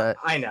was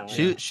I know.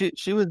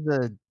 She was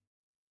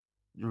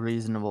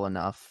reasonable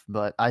enough,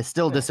 but I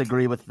still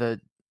disagree with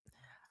the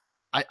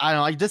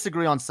I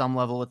disagree on some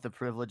level with the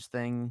privilege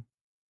thing,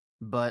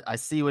 but I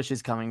see where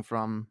she's coming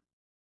from.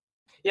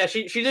 Yeah,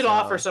 she did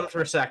offer some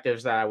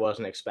perspectives that I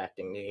wasn't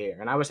expecting to hear,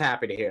 and I was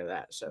happy to hear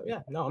that. So yeah,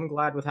 no, I'm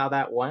glad with how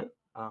that went.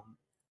 All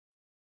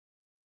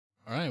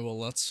right, well,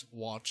 let's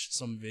watch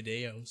some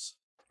videos.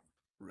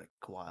 Rick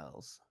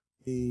Wiles,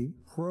 the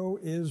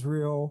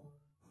pro-Israel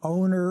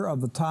owner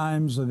of the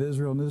Times of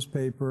Israel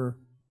newspaper,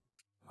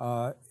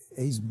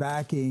 he's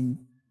backing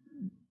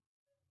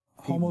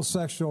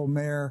homosexual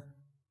mayor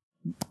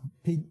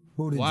Pete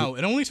Buttigieg. Wow,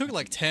 it only took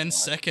like 10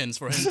 seconds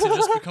for him to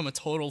just become a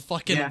total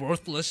fucking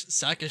worthless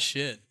sack of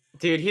shit.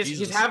 Dude,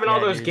 he's having all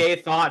those gay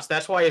thoughts.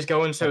 That's why he's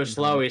going so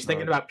slow. He's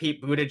thinking about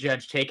Pete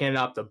Buttigieg taking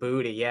up the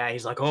booty. Yeah,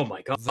 he's like, oh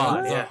my god.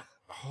 The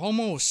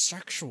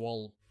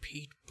homosexual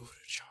Pete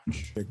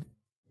Buttigieg.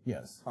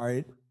 Yes. All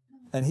right.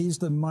 And he's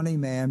the money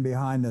man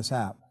behind this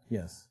app.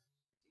 Yes.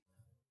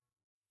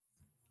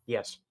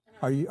 Yes.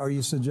 Are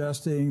you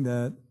suggesting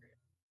that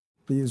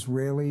the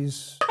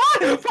Israelis?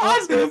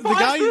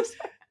 The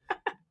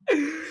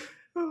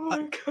guy.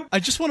 my God. I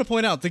just want to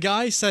point out the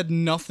guy said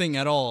nothing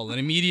at all, and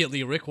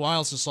immediately Rick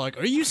Wiles is like,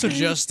 "Are you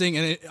suggesting?"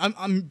 And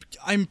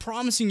I'm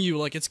promising you,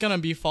 like, it's gonna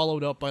be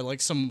followed up by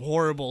like some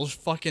horrible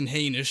fucking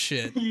heinous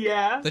shit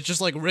Yeah. that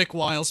just like Rick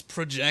Wiles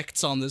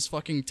projects on this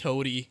fucking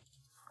toady.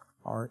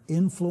 Are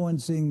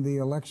influencing the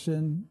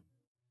election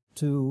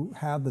to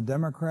have the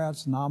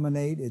Democrats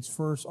nominate its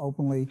first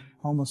openly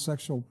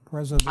homosexual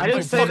president. I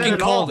didn't say that Fucking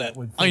at all. called it.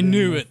 I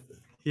knew it.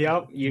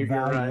 Yep, you're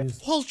right.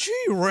 Values. Well,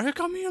 gee,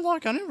 Rick, I mean,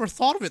 like, I never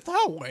thought of it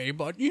that way,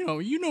 but, you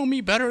know me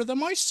better than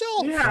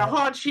myself. Yeah,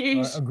 hot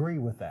cheese. Agree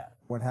with that.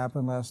 What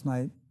happened last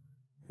night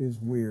is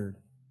weird.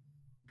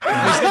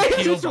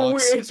 It's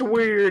weird. It's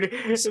weird.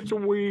 It's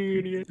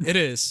weird. It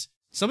is.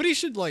 Somebody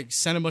should, like,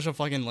 send a bunch of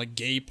fucking, like,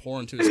 gay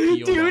porn to his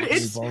P.O. Dude,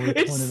 box.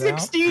 it's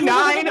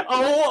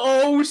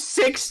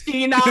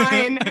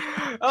 690069.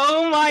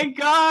 Oh my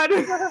God.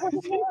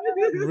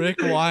 Rick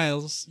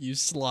Wiles, you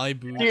sly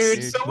boots.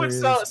 Dude,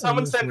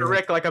 someone send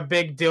Rick like a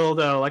big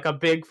dildo, like a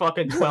big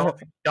fucking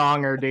 12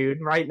 donger,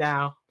 dude, right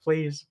now,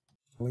 please.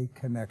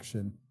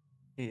 Connection.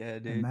 Yeah,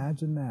 dude.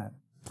 Imagine that.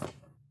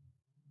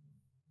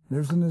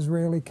 There's an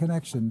Israeli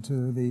connection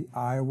to the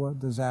Iowa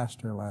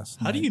disaster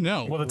last night. How do you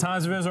know? Well, the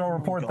Times of Israel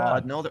report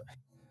God, that. no,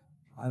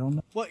 I don't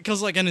know. What,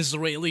 because, like, an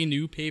Israeli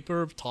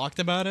newspaper talked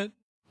about it?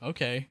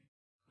 Okay,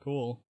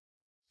 cool.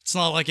 It's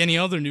not like any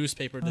other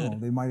newspaper did. No,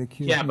 they might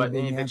accuse Yeah, me but of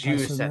being the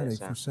Jews said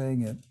anti-Semitic it, for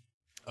saying it.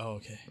 Oh,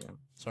 okay.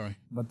 Sorry.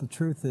 But the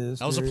truth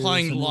is, I was there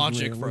applying is an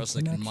logic Israeli for a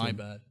second, my connection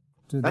bad.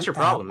 to That's the your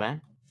problem, app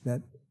man.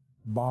 That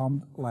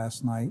bombed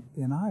last night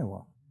in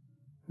Iowa.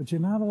 But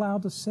you're not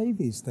allowed to say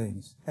these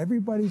things.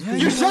 Everybody's being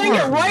You're saying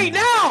it monitored right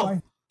now!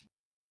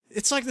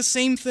 It's like the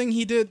same thing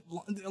he did,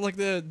 like,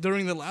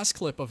 during the last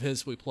clip of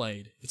his we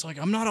played. It's like,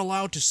 I'm not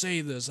allowed to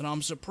say this, and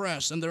I'm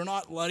suppressed, and they're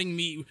not letting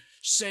me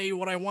say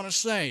what I want to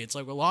say. It's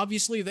like, well,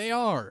 obviously they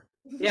are.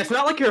 Yeah, it's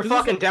not like you're a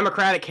fucking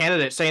Democratic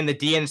candidate saying the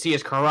DNC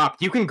is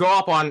corrupt. You can go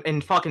up on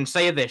and fucking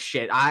say this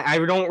shit. I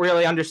don't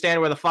really understand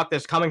where the fuck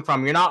this is coming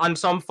from. You're not on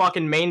some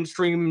fucking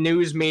mainstream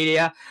news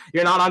media.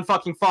 You're not on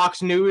fucking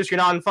Fox News. You're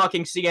not on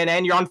fucking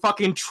CNN. You're on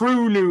fucking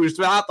True News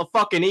without the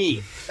fucking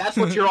E. That's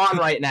what you're on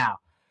right now.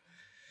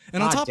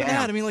 And on God top of damn.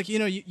 that, I mean, like,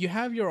 you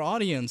have your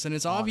audience, and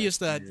it's obvious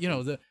that,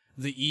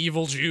 the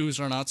evil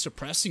Jews are not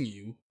suppressing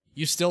you.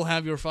 You still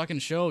have your fucking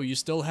show. You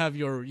still have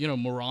your,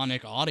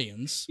 moronic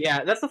audience.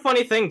 Yeah, that's the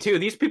funny thing, too.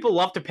 These people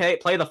love to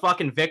play the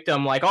fucking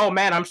victim, like, oh,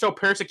 man, I'm so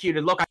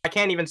persecuted. Look, I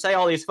can't even say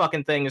all these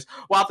fucking things.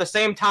 While at the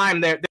same time,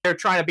 they're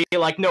trying to be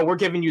like, no, we're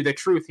giving you the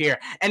truth here.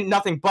 And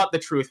nothing but the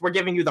truth. We're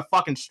giving you the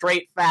fucking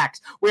straight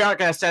facts. We aren't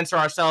going to censor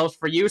ourselves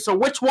for you. So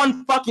which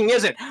one fucking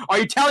is it? Are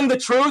you telling the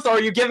truth, or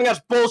are you giving us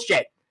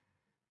bullshit?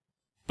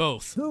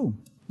 Both. Who?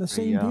 The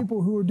same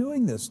people who are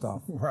doing this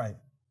stuff. Right.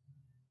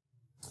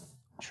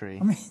 tree.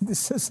 I mean,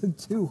 this isn't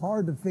too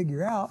hard to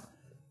figure out.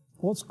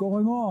 What's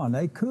going on?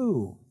 A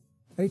coup,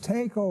 a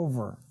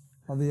takeover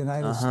of the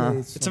United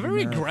States. It's a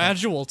very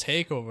gradual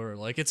takeover.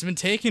 Like, it's been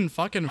taking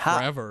fucking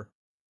forever.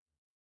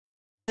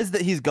 Is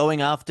that he's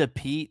going after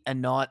Pete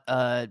and not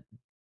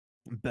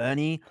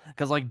Bernie?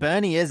 Because like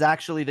Bernie is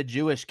actually the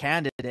Jewish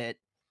candidate.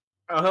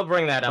 Oh, he'll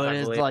bring that up. But I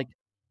it's believe. like,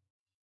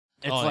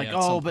 it's like, yeah, at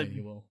oh, some but point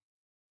he will.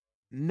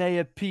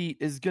 Mayor Pete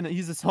is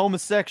he's this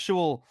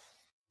homosexual.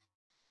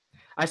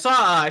 I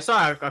saw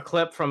a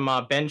clip from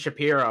Ben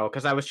Shapiro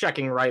because I was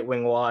checking Right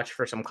Wing Watch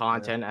for some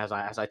content as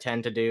I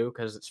tend to do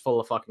because it's full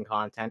of fucking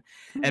content.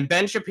 And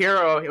Ben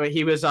Shapiro,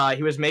 he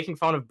was making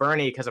fun of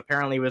Bernie because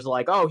apparently he was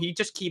like, oh, he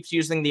just keeps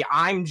using the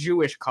I'm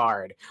Jewish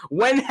card.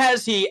 When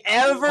has he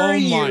ever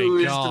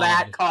used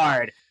that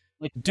card?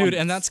 Like, Dude,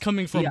 and that's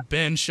coming from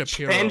Ben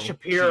Shapiro. Ben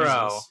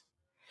Shapiro. Jesus.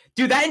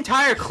 Dude, that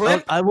entire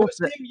clip I will was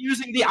him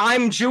using the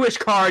I'm Jewish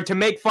card to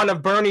make fun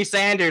of Bernie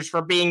Sanders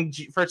for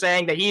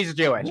saying that he's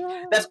Jewish.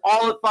 That's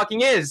all it fucking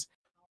is.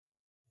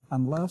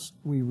 Unless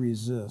we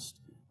resist.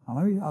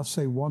 Now, I'll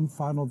say one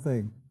final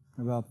thing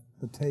about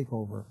the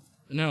takeover.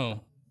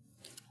 No.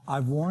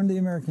 I've warned the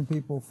American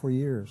people for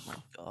years.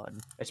 God.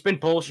 It's been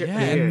bullshit Yeah,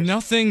 for years. and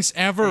nothing's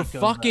ever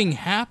fucking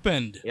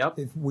happened. Yep.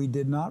 If we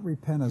did not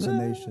repent as a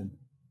nation,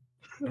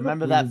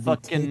 Remember we that would be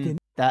fucking taken-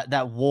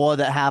 that war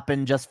that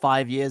happened just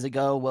 5 years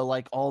ago, where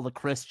like all the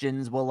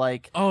Christians were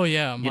like, Oh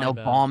yeah, my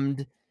bad.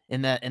 bombed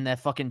in their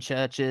fucking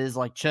churches.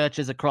 Like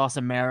churches across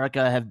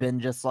America have been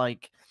just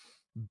like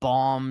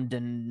bombed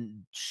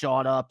and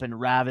shot up and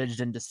ravaged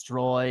and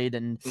destroyed,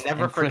 and,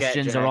 Never and forget,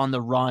 Christians Jay. are on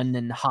the run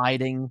and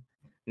hiding,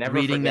 Never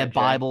reading their forget, Jay.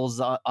 Bibles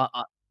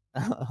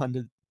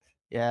under,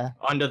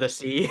 Under the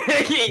sea.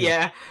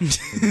 Yeah.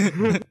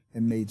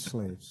 and made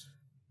slaves.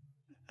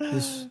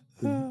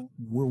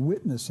 We're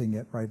witnessing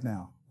it right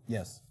now.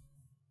 Yes.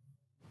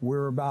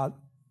 We're about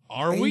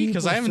Are we?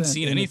 Because I haven't 80%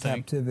 seen into anything.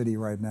 captivity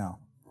right now.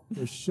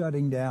 They're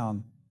shutting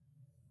down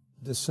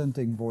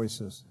dissenting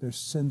voices. They're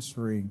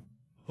censoring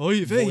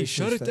Oy vey, voices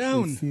shut it that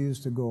down. refuse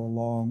to go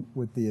along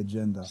with the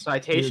agenda.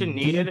 Citation We're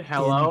needed. deep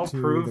Hello, into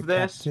prove the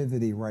this.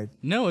 Captivity right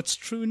No, it's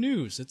true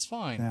news. It's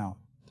fine. now.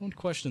 Don't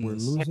question We're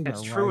this. losing It's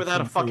our true rights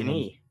without a and fucking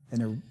freedoms. E.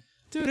 And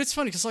Dude, it's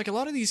funny, because, like, a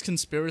lot of these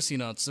conspiracy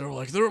nuts, they're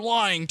like, they're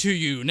lying to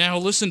you, now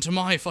listen to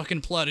my fucking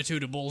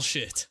platitude of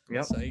bullshit.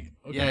 Yep. It's like,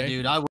 okay. Yeah,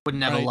 dude, I would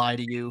never Right. lie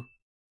to you.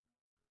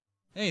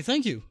 Hey,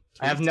 thank you.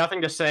 I have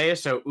nothing to say,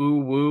 so ooh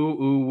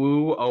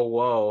woo, oh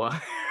whoa.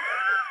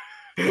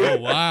 Oh,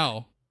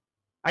 wow.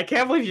 I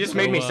can't believe you just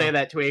made me So, say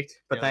that, Tweaked,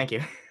 but yeah. thank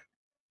you.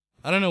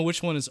 I don't know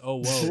which one is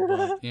oh, whoa,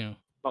 but, you know.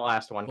 The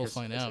last one. We'll 'cause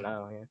find it's out.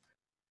 No, yeah.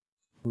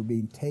 We're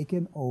being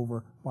taken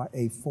over by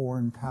a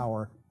foreign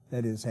power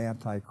that is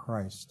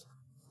anti-Christ.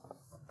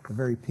 The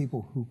very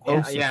people who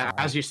Yeah,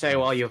 as you say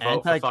while you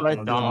vote for Anti-Christ fucking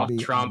are Donald be our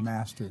Trump.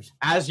 masters.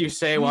 As you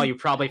say while you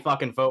probably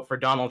fucking vote for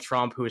Donald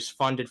Trump, who's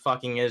funded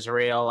fucking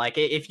Israel. Like,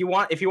 if you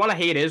want to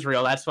hate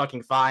Israel, that's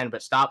fucking fine,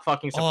 but stop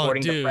fucking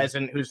supporting the dude.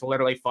 president who's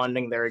literally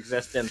funding their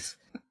existence.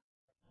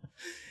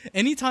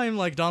 Anytime,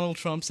 like, Donald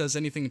Trump says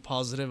anything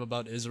positive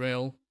about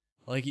Israel,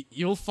 like,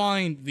 you'll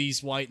find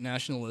these white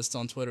nationalists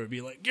on Twitter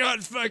be like,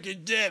 God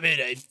fucking damn it,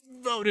 I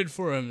voted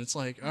for him. It's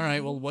like,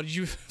 alright, well, what did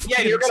you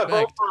Yeah, you're gonna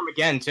vote for him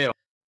again, too.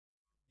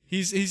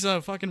 He's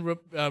a fucking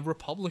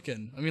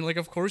Republican. I mean, like,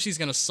 of course he's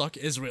gonna suck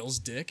Israel's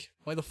dick.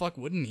 Why the fuck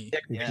wouldn't he?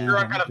 You're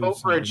not gonna vote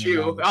for a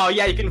Jew. Oh,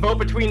 yeah, you can vote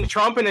between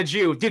Trump and a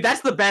Jew. Dude,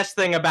 that's the best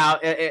thing about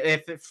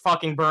if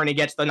fucking Bernie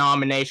gets the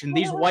nomination.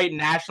 These white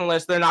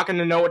nationalists, they're not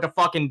gonna know what to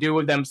fucking do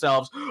with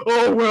themselves.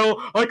 Oh,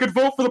 well, I could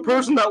vote for the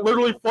person that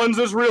literally funds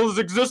Israel's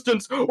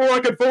existence, or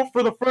I could vote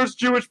for the first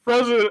Jewish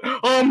president.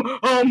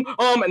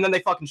 And then they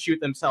fucking shoot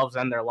themselves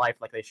and their life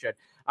like they should.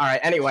 All right,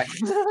 anyway.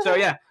 So,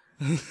 yeah.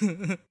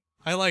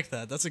 I like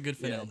that. That's a good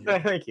finale.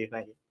 Thank you.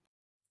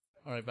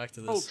 All right, back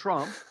to Donald this.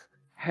 Trump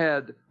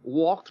had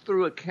walked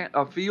through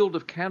a field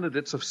of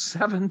candidates of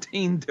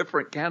 17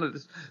 different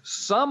candidates.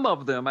 Some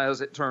of them,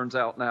 as it turns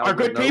out now, Are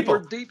good people. were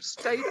deep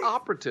state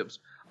operatives.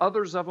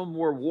 Others of them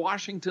were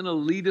Washington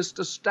elitist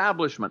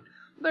establishment.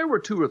 There were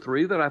 2 or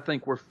 3 that I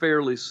think were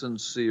fairly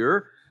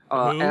sincere,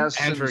 as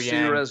Andrew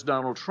sincere Yang. as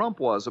Donald Trump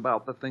was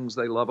about the things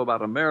they love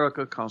about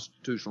America,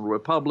 constitutional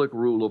republic,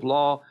 rule of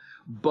law.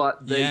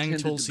 But they Yang, tended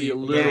to Tulsi. be a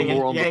little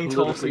more on the Yang, Tulsi,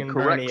 politically and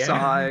correct Bernie, yeah.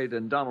 side,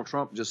 and Donald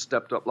Trump just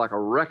stepped up like a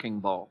wrecking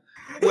ball.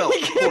 Well, of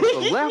course,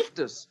 the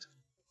leftist,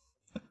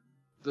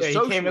 the Yeah, he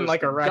socialists, came in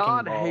like a the wrecking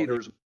God ball.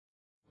 haters,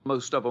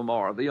 most of them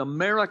are, the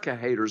America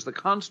haters, the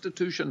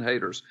Constitution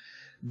haters,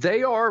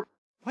 they are.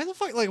 Why the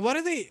fuck? Like, why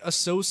do they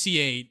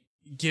associate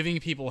giving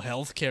people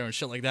health care and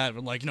shit like that?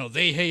 But, like, no,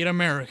 they hate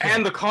America.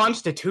 And the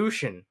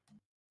Constitution.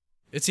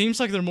 It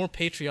seems like they're more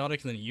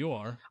patriotic than you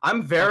are.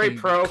 I'm very Fucking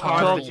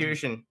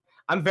pro-Constitution.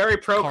 I'm very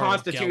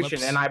pro-Constitution,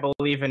 Gallups. and I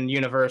believe in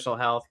universal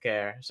health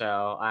care.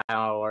 So I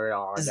don't worry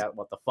about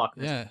what the fuck.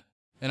 Yeah.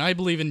 And I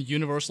believe in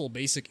universal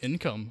basic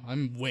income.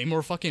 I'm way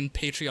more fucking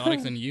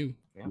patriotic than you.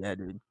 Yeah,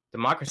 dude.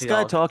 Democracy. This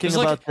guy talking It's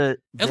like- about the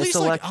At this least,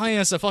 like, election. I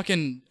as a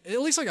fucking... At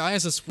least, like, I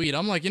as a Swede,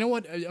 I'm like, you know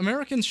what?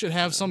 Americans should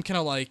have some kind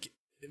of, like,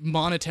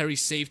 monetary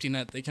safety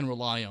net they can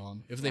rely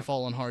on if they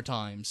fall on hard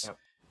times. Yep.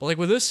 But, like,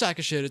 with this sack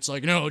of shit, it's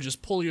like, no,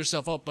 just pull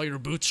yourself up by your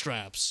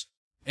bootstraps.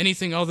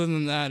 Anything other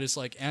than that is,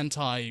 like,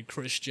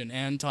 anti-Christian,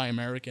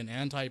 anti-American,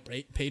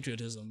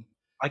 anti-patriotism.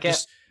 I can't.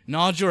 Just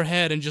nod your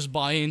head and just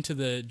buy into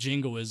the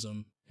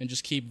jingoism and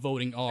just keep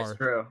voting R. It's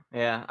true.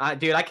 Yeah,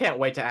 dude, I can't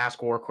wait to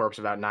ask War Corps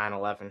about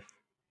 9/11.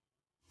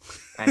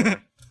 Anyway,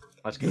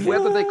 let's get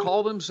Whether they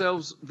call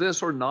themselves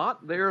this or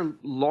not, they're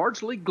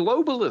largely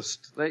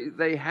globalist.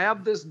 They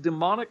have this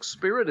demonic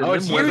spirit in Oh, them,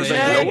 it's you, whether Jay,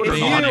 they know it or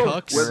it's not. you.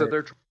 Hucks. Whether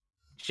they're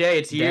Jay,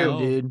 it's you. Damn,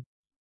 dude.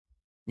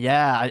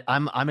 Yeah,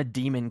 I'm a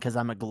demon because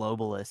I'm a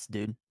globalist,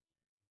 dude.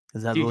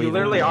 Because I Dude, you believe in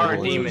literally are a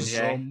globalism. demon,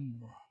 Jay.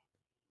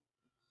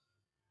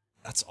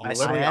 That's I I awesome.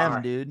 literally am,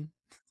 are. dude.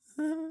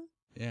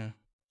 Yeah.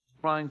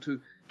 trying to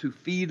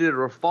feed it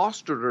or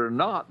foster it or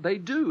not, they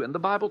do. And the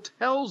Bible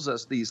tells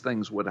us these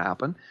things would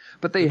happen.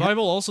 But they The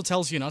Bible also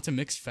tells you not to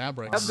mix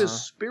fabrics. have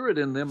this spirit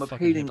in them of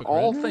Fucking hating hypocrite.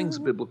 all things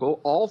biblical,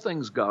 all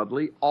things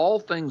godly, all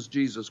things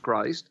Jesus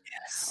Christ,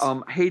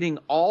 hating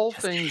all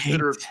things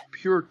that are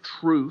pure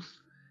truth,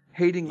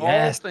 hating all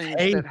Yes, things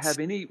hate. that have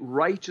any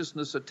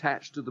righteousness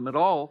attached to them at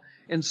all.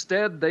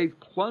 Instead, they've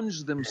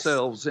plunged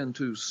themselves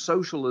into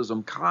socialism,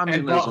 And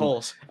communism,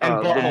 buttholes. And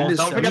the buttholes.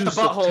 Don't forget the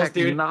misuse of buttholes,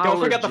 dude. Don't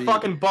forget the technology,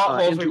 fucking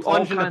buttholes. We into all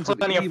plunge into kinds of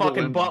plenty of evil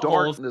fucking and buttholes.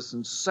 darkness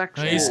and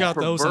sexual He's got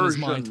those in his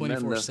mind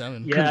perversion and the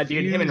 24/7. Yeah,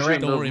 dude, him and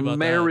Rick. confusion Don't worry of about that.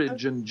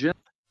 marriage and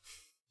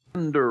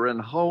gender and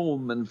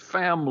home and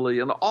family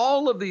and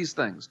all of these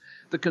things.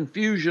 The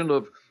confusion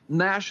of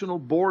national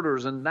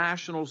borders and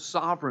national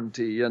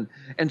sovereignty. And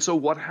so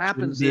what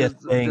happens be a is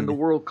then thing. the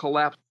world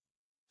collapses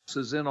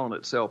in on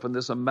itself in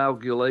this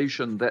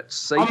amalgamation that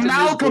Satan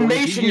Amalgamation, is going to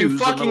you use in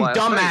the fucking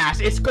last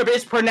days. dumbass.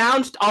 It's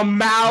pronounced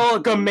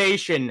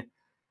amalgamation.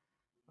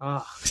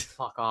 Ugh,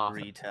 fuck off.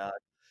 Retard.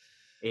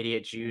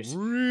 Idiot Jews.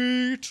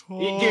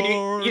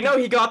 Retard. Dude, you know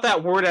he got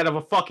that word out of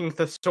a fucking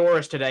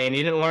thesaurus today, and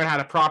he didn't learn how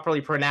to properly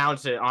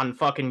pronounce it on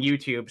fucking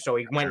YouTube, so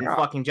he went and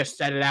fucking just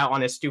said it out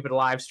on his stupid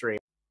live stream.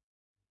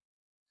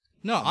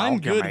 No, I'm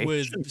good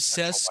with Amalgamation.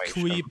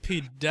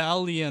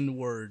 sesquipedalian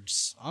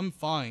words. I'm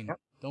fine. Yep.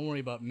 Don't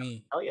worry about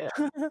me. Oh yeah.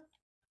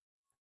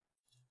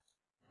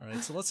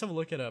 Alright, so let's have a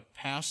look at a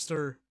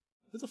pastor.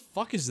 Who the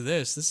fuck is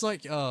this? This is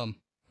like,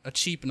 a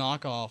cheap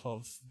knockoff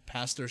of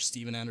Pastor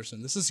Steven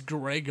Anderson. This is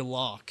Greg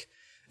Locke.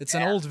 It's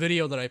an old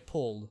video that I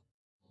pulled.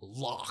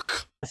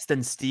 Locke. Less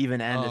than Steven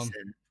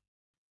Anderson.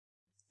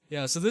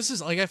 Yeah, so this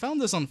is, like, I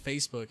found this on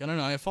Facebook. I don't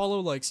know, I follow,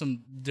 like,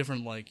 some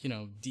different, like, you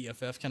know,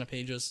 DFF kind of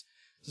pages.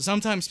 So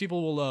sometimes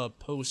people will,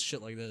 post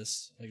shit like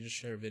this. Like, just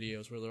share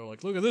videos where they're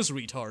like, look at this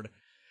retard.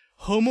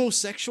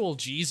 Homosexual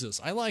Jesus.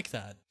 I like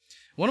that.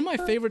 One of my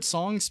favorite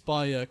songs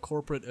by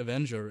Corporate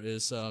Avenger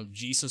is,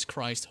 Jesus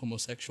Christ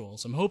Homosexual.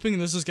 So I'm hoping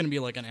this is gonna be,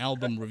 like, an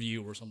album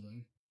review or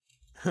something.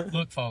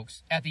 Look,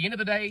 folks, at the end of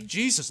the day...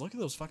 Jesus, look at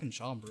those fucking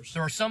chambers.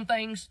 There are some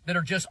things that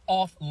are just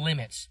off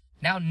limits.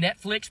 Now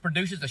Netflix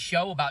produces a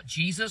show about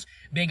Jesus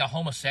being a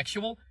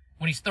homosexual.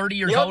 When he's 30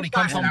 years old, he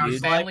comes home to his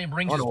family and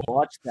brings I his... want to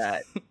watch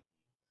that.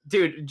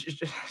 Dude,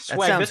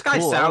 Swag, this guy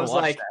sounds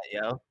like... That,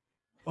 yo.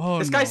 Oh,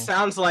 this guy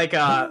sounds like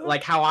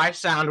how I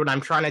sound when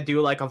I'm trying to do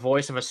like a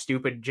voice of a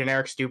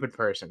generic stupid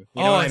person.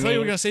 You know what I thought mean? you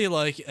were gonna say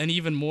like an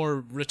even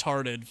more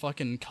retarded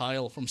fucking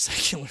Kyle from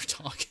Secular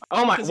Talk.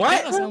 Oh my,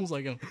 what? That sounds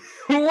like him.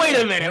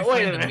 Wait a minute.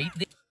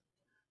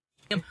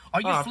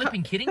 Are you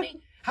flipping kidding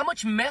me? How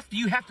much meth do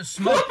you have to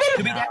smoke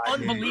to be that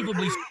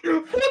unbelievably...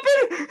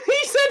 Flippin'! He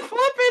said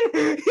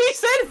flippin'! He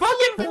said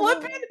fucking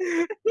flippin'!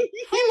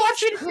 He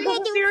watched it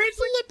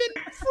seriously?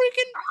 Flippin'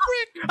 freaking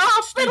frick!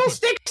 Oh,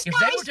 fiddlesticks! If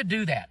they were to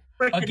do that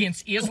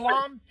against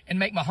Islam and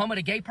make Muhammad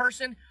a gay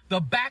person,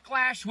 the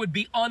backlash would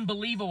be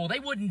unbelievable. They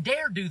wouldn't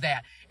dare do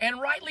that, and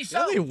rightly so.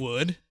 Yeah, they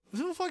would.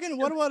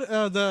 What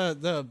about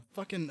the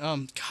fucking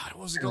God, what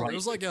was it called? It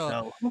was like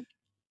a...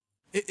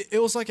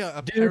 It was like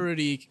a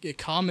parody a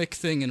comic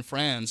thing in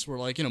France where,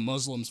 like, you know,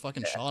 Muslims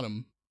fucking shot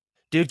him.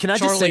 Dude, can I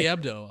Charlie just say...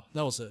 Hebdo.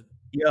 That was it.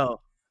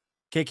 Yo.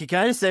 Okay,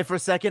 can I just say for a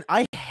second?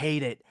 I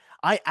hate it.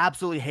 I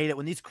absolutely hate it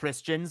when these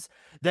Christians,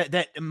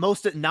 that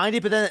most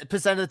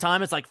 90% of the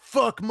time, it's like,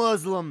 fuck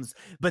Muslims.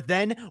 But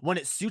then when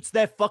it suits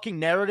their fucking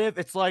narrative,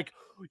 it's like,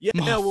 yeah,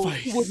 well,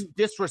 we wouldn't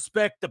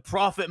disrespect the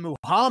Prophet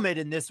Muhammad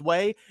in this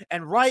way.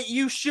 And right,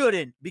 you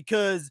shouldn't,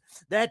 because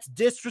that's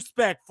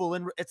disrespectful.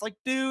 And it's like,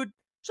 dude,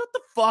 shut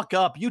the fuck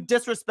up. You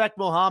disrespect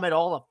Muhammad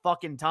all the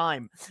fucking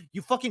time.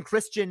 You fucking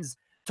Christians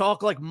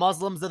talk like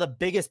Muslims are the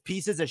biggest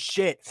pieces of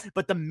shit.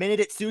 But the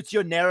minute it suits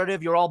your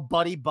narrative, you're all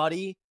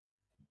buddy-buddy.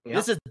 Yep.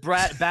 This is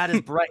bad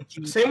as Brett.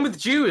 Same with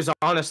Jews,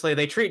 honestly.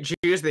 They treat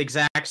Jews the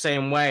exact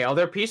same way. Oh,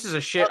 they're pieces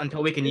of shit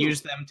until we can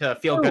use them to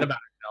feel good about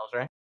ourselves,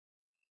 right?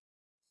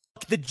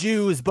 Fuck the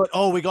Jews, but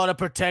oh, we gotta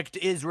protect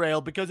Israel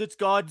because it's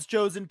God's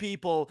chosen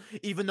people.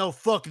 Even though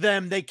fuck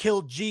them, they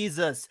killed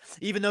Jesus.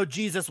 Even though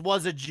Jesus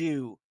was a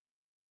Jew.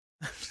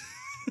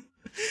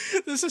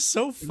 This is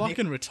so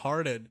fucking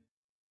retarded.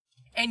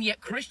 And yet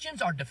Christians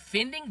are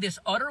defending this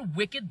utter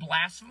wicked,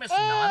 blasphemous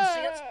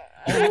nonsense?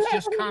 Oh, it's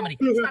just comedy.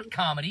 It's not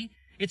comedy.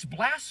 It's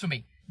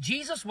blasphemy.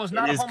 Jesus was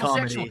not a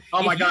homosexual. Comedy.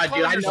 Oh my god,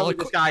 dude, I know what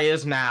this guy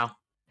is now.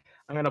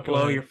 I'm gonna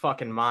blow your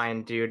fucking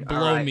mind, dude.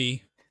 Blow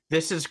me.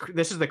 This is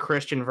the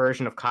Christian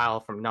version of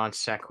Kyle from Non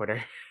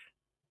Sequitur.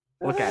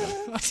 Look at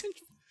him.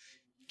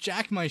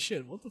 Jack my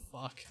shit. What the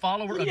fuck?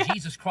 Follower of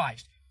Jesus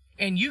Christ.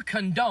 And you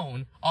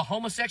condone a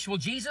homosexual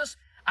Jesus?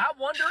 I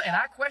wonder and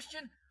I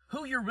question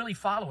who you're really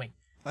following.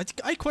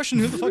 I question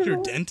who the fuck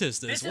your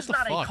dentist is. This what is the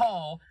not fuck? a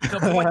call to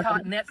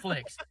boycott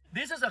Netflix.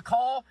 This is a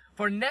call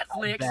for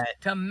Netflix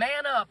to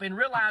man up and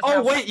realize.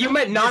 Oh wait, you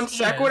meant Non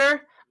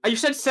Sequitur? You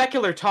said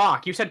Secular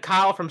Talk. You said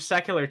Kyle from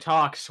Secular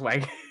Talk,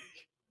 Swag.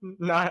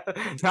 not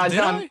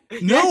No.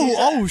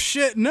 Oh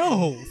shit.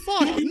 No.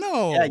 Fuck.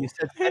 No. Yeah, you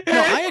said.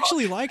 No, I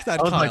actually like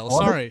that, Kyle. Like,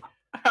 sorry.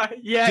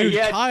 Dude,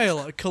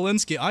 Kyle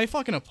Kalinsky, I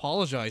fucking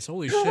apologize.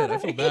 Holy shit, I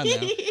feel bad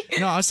now.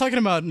 No, I was talking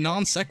about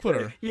Non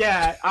Sequitur.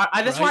 Yeah,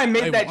 that's why I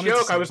made that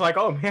joke. I was like,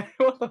 oh man.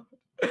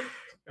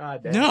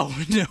 God damn.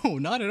 No,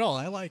 not at all.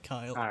 I like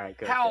Kyle. All right,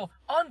 good. How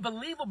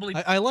unbelievably.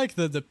 I like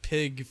the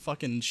pig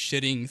fucking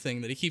shitting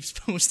thing that he keeps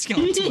posting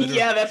on Twitter.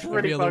 Yeah, that's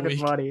pretty fucking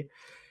funny.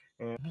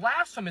 Yeah.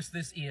 Blasphemous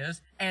this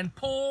is, and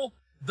pull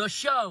the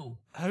show.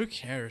 Who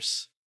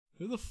cares?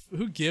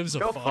 Who gives a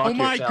Go fuck? fuck Oh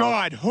my yourself.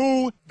 god,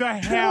 who the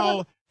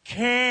hell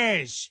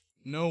cares?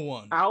 No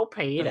one. I'll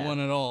pay No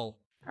one at all.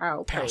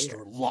 I'll pay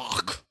Pastor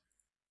Locke.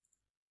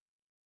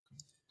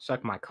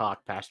 Suck my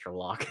cock, Pastor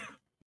Locke.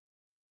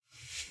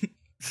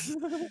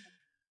 So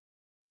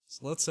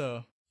let's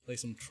play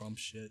some Trump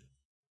shit.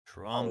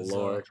 Trump, Oh,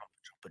 Lord.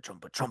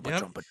 Trump.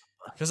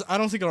 Because I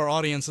don't think our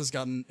audience has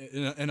gotten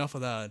enough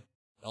of that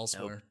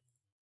elsewhere.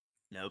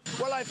 Nope.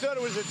 Well, I thought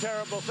it was a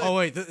terrible thing. Oh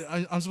wait,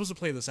 I'm supposed to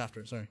play this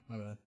after. Sorry, my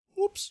bad.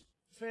 Whoops.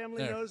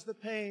 Family There. knows the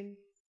pain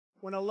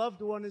when a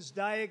loved one is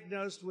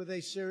diagnosed with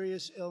a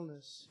serious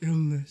illness.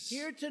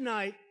 Here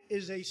tonight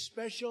is a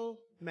special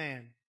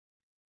man.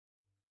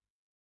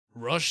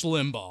 Rush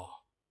Limbaugh.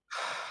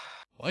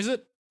 Why is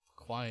it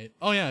quiet?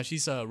 Oh yeah,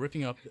 she's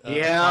ripping up a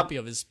Yeah. copy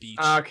of his speech.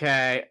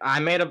 Okay, I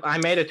made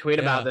a tweet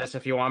about Yeah. this.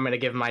 If you want me to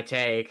give my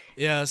take.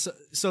 Yeah, so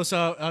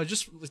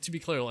just to be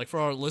clear, like for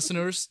our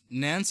listeners,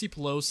 Nancy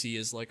Pelosi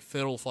is like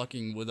fiddle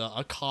fucking with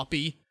a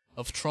copy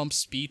of Trump's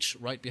speech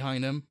right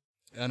behind him,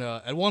 and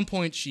at one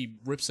point she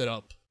rips it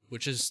up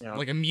which is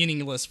like a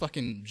meaningless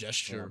fucking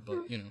gesture,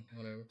 but you know,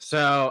 whatever.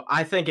 So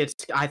I think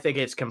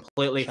it's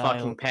completely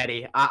fucking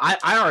petty.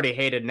 I already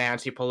hated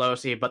Nancy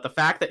Pelosi, but the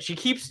fact that she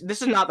keeps,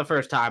 this is not the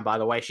first time, by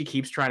the way, she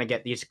keeps trying to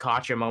get these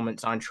gotcha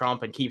moments on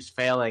Trump and keeps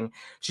failing.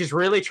 She's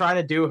really trying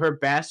to do her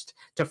best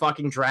to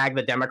fucking drag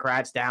the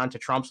Democrats down to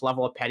Trump's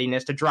level of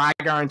pettiness, to drag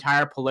our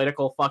entire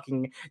political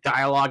fucking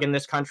dialogue in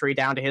this country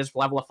down to his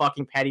level of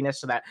fucking pettiness,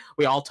 so that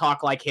we all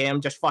talk like him,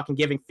 just fucking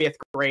giving 5th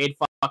grade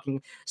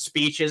fucking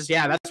speeches.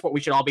 Yeah, that's what we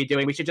should all be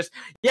doing. We should just,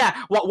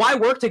 why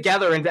work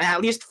together and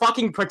at least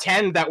fucking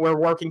pretend that we're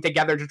working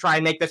together to try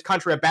and make this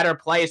country a better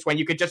place when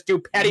you could just do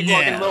petty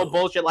fucking little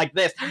bullshit like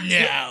this?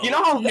 You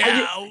know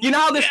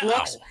how this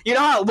looks? You know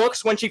how it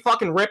looks when she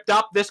fucking ripped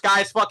up this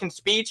guy's fucking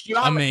speech? You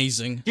know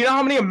Amazing. Do you know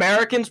how many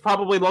Americans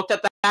probably looked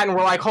at that and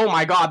were like, oh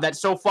my god, that's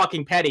so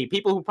fucking petty?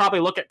 People who probably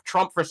look at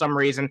Trump for some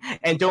reason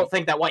and don't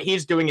think that what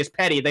he's doing is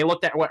petty. They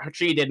looked at what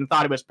she did and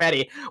thought it was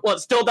petty. Well, it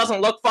still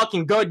doesn't look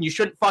fucking good, and you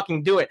shouldn't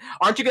fucking do it.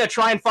 Aren't you gonna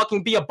try and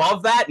fucking be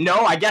above that?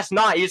 No, I guess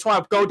not. You just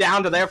want to go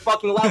down to their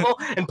fucking level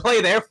and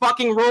play their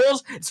fucking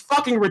rules? It's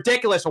fucking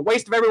ridiculous. A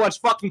waste of everyone's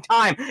fucking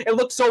time. It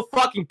looks so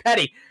fucking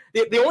petty.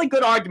 The only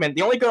good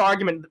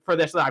argument for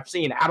this that I've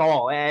seen at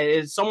all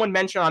is someone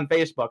mentioned on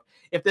Facebook,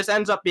 if this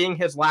ends up being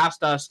his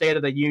last State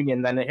of the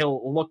Union, then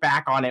he'll look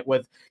back on it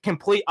with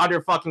complete utter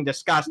fucking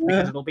disgust,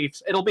 because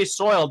it'll be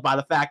soiled by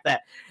the fact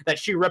that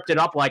she ripped it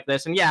up like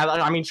this. And yeah,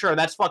 I mean, sure,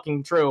 that's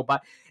fucking true,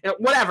 but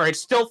whatever,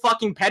 it's still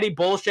fucking petty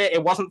bullshit.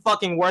 It wasn't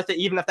fucking worth it,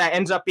 even if that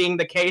ends up being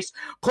the case.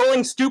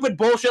 Pulling stupid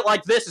bullshit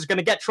like this is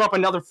gonna get Trump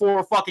another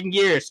 4 fucking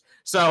years.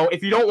 So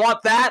if you don't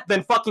want that,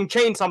 then fucking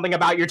change something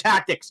about your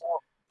tactics.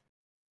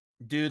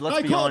 Dude,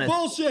 let's be honest.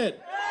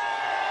 Bullshit.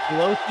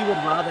 Pelosi would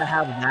rather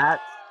have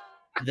that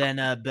than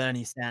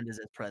Bernie Sanders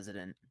as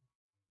president,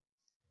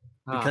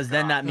 because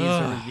then that means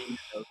the regime.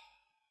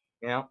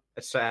 Yeah,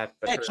 it's sad.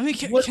 But I mean,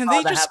 can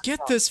they just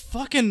get this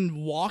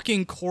fucking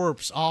walking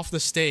corpse off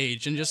the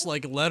stage and just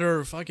like let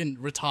her fucking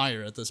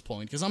retire at this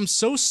point? Because I'm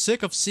so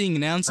sick of seeing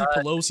Nancy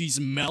Pelosi's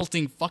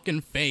melting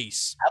fucking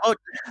face. How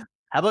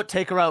about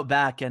take her out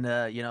back and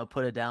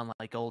put it down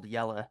like old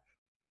Yella?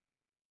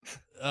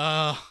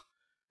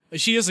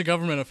 She is a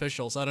government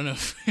official, so I don't know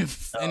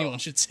if anyone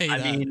should say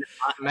that. I mean,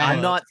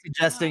 I'm not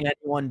suggesting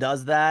anyone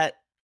does that.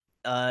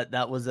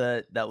 That was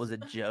a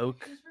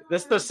joke.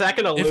 This is the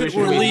second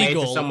allusion we made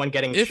to someone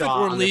getting shot. If it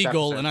were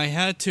legal and I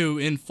had to,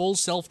 in full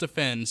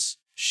self-defense,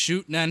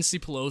 shoot Nancy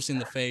Pelosi in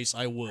the face,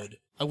 I would.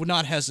 I would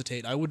not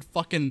hesitate. I would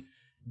fucking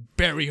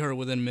bury her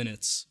within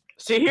minutes.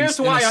 See,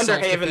 here's why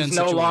Underhaven's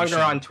no longer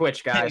on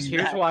Twitch, guys.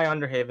 Here's why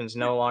Underhaven's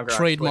no longer on Twitch.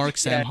 Trademark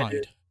Sam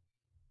Hyde.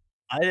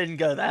 I didn't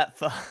go that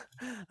far.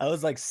 I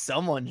was like,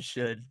 someone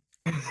should,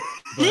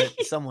 but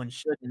someone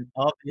shouldn't,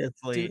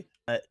 obviously. Dude.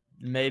 But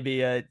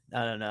maybe, I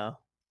don't know.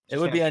 It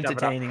would be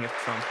entertaining if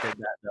Trump did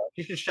that, though.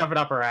 You should shove it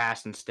up her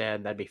ass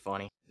instead. That'd be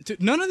funny.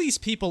 Dude, none of these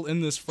people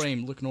in this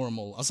frame look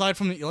normal, aside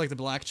from the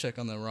black chick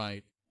on the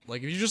right.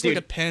 Like, if you just look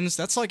at Pence,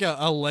 that's like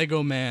a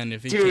Lego man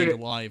if he came to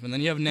life. And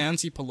then you have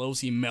Nancy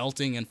Pelosi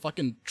melting and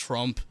fucking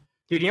Trump.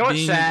 Dude, you know what's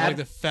being sad? like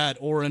the fat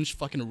orange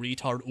fucking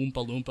retard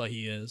Oompa Loompa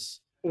he is.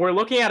 We're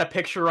looking at a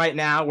picture right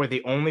now where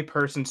the only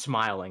person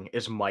smiling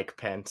is Mike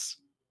Pence.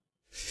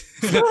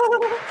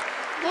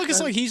 Well,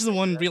 it's like he's the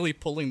one really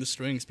pulling the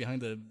strings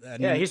behind the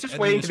yeah, he's just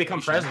waiting to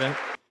become president.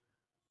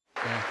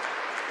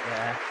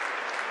 Yeah.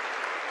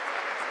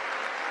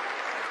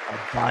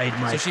 I'll bide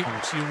my so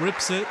she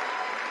rips it.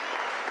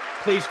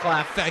 Please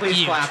clap.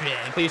 Please clap.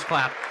 Please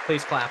clap.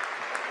 Please clap.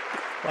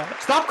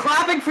 Stop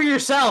clapping for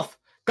yourself.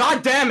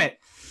 God damn it.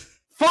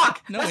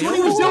 Fuck. No, that's what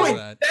he was doing.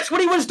 That's what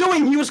he was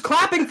doing. He was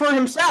clapping for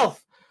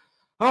himself.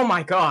 Oh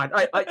my god.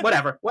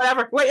 Whatever.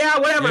 Whatever. Wait, yeah,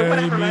 whatever. Yay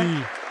whatever, me.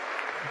 man.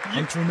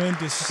 I'm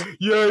tremendous.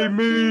 Yay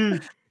me.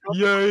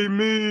 Yay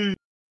me.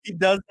 He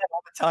does that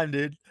all the time,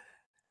 dude.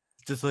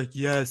 Just like,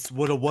 yes,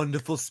 what a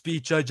wonderful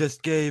speech I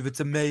just gave. It's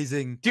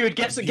amazing. Dude,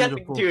 get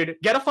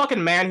a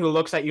fucking man who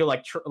looks at you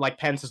like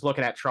Pence is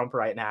looking at Trump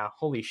right now.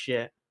 Holy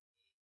shit.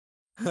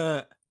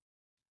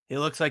 He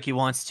looks like he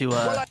wants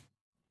to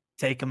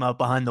take him out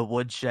behind the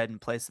woodshed and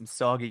play some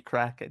soggy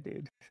cracker,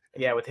 dude.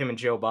 Yeah, with him and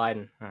Joe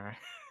Biden. All right.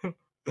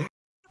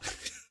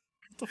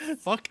 What the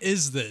fuck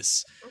is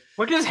this?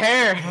 Look at his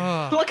hair.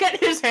 Look at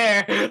his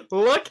hair.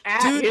 Look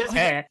at his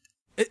hair.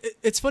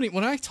 It's funny,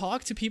 when I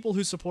talk to people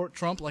who support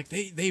Trump, like,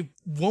 they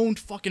won't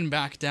fucking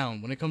back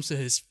down when it comes to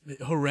his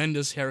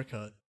horrendous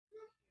haircut.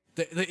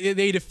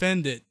 They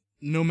defend it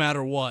no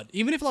matter what.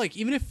 Even if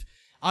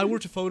I were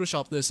to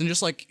Photoshop this and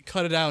just, like,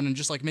 cut it out and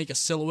just, like, make a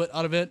silhouette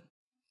out of it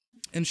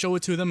and show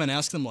it to them and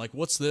ask them, like,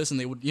 what's this? And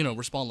they would,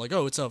 respond like,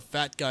 oh, it's a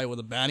fat guy with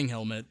a batting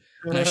helmet.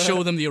 And I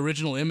show them the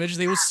original image,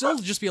 they would still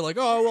just be like,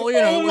 oh,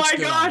 well, oh my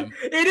god,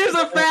 it is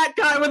a fat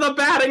guy with a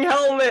batting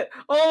helmet.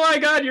 Oh my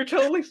god, you're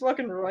totally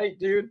fucking right,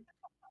 dude.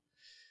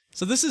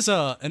 So this is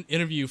an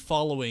interview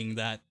following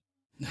that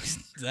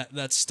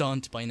that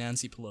stunt by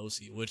Nancy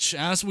Pelosi, which,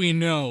 as we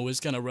know, is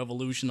gonna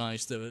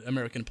revolutionize the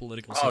American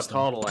political system.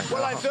 Oh, totally.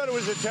 Well, I thought it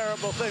was a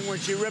terrible thing when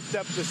she ripped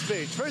up the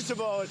speech. First of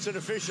all, it's an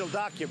official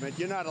document.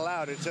 You're not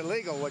allowed. It's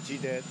illegal what she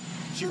did.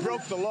 She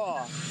broke the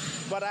law.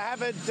 But I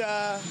haven't.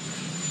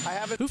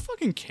 Who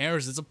fucking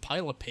cares? It's a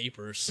pile of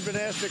papers. Been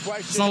asked a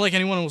question. It's not like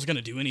anyone was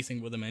gonna do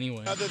anything with them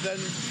anyway. Other than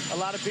a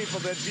lot of people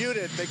that viewed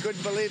it, they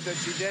couldn't believe that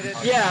she did it.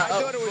 Yeah,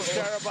 I thought it was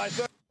terrible. I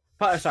thought.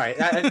 Sorry,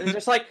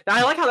 just like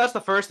I like how that's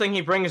the first thing he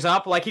brings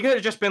up. Like he could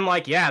have just been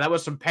like, "Yeah, that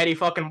was some petty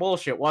fucking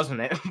bullshit,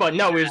 wasn't it?" But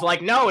no, he was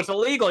like, "No, it's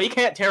illegal. You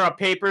can't tear up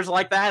papers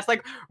like that." It's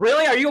like,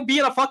 really? Are you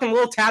being a fucking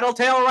little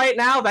tattletale right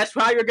now? That's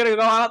how you're gonna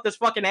go out this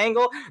fucking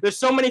angle? There's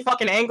so many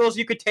fucking angles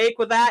you could take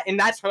with that, and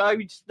that's how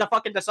you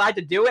fucking decide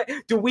to do it.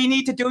 Do we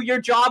need to do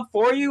your job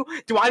for you?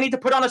 Do I need to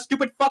put on a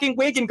stupid fucking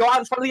wig and go out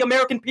in front of the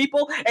American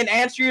people and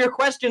answer your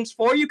questions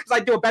for you? Because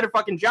I do a better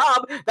fucking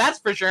job. That's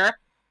for sure.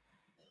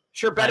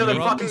 Sure, better than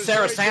fucking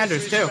Sarah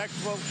Sanders, too.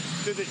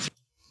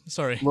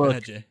 Sorry, Look, go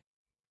ahead, Jay.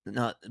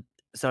 No,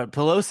 sorry,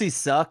 Pelosi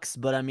sucks,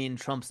 but I mean,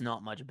 Trump's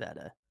not much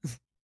better.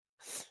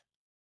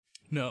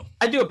 No.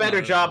 I do a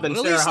better job than But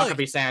at Sarah least, like-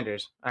 Huckabee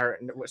Sanders. Or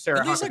Sarah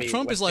At least, like, Huckabee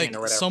Trump is, like, Weinstein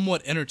or whatever.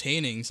 somewhat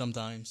entertaining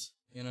sometimes,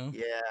 you know?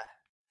 Yeah.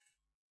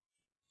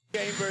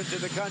 Chamber into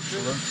the country,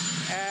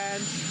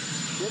 and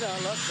you know,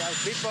 look,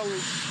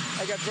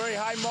 I got very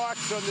high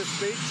marks on this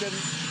speech,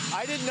 and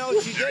I didn't know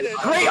she did it.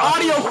 Great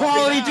audio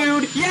quality,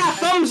 dude. Yeah,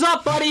 thumbs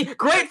up, buddy.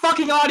 Great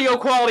fucking audio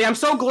quality. I'm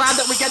so glad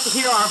that we get to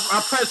hear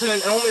our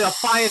president in only the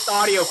finest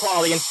audio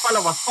quality in front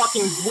of a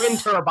fucking wind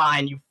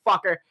turbine, you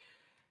fucker.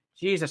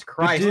 Jesus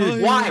Christ.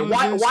 Dude,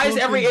 Why is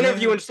every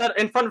interview in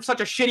front of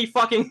such a shitty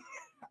fucking...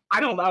 I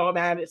don't know,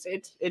 man.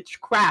 It's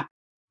crap.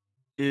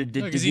 Dude,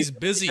 Because he's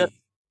busy.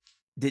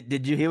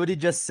 Did you hear what he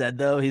just said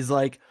though? He's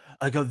like,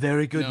 I got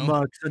very good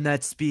marks on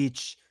that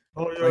speech.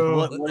 Oh yeah.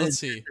 yeah. Let's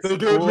see. They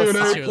gave me an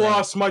Let's A hear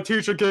plus. My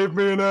teacher gave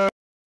me an A.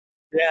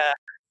 Yeah.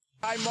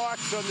 High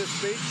marks on this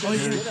speech. Oh,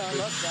 And, yeah. you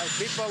know, look,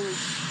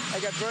 I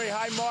got very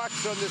high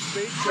marks on this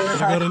speech. I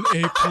got an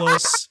A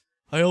plus.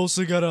 I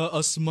also got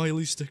a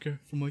smiley sticker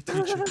from my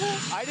teacher.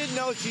 I didn't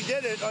know she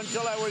did it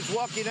until I was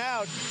walking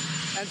out,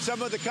 and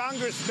some of the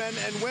congressmen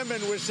and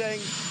women were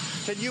saying,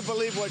 "Can you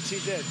believe what she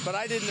did?" But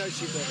I didn't know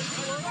she did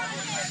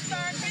it.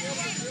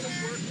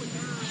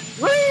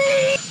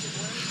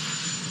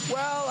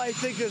 Well, I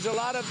think there's a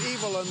lot of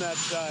evil on that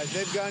side.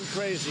 They've gone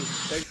crazy.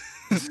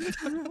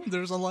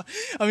 There's a lot.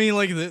 I mean,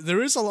 like,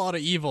 there is a lot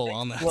of evil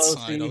on that Pelosi.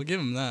 side. I'll give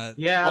him that.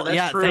 Yeah, that's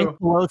yeah, true. thank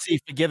Pelosi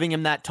for giving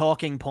him that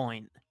talking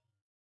point.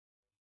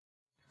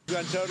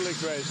 Gone totally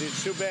crazy.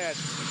 It's too bad.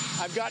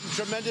 I've gotten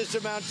tremendous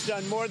amounts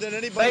done, more than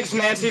anybody. Thanks,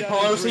 Nancy done in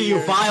 3 Pelosi, you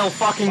years, vile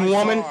fucking by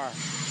woman. far.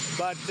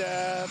 But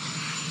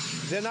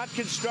they're not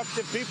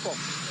constructive people.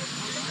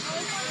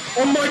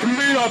 Unlike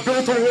me, I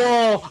built a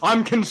wall.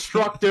 I'm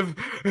constructive.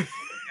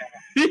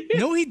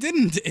 No, he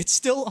didn't. It's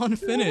still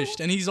unfinished,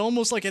 and he's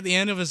almost like at the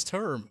end of his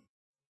term.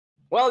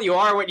 Well, you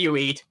are what you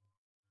eat.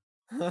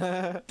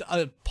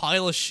 A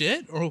pile of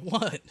shit or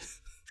what?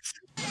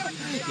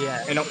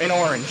 Yeah. In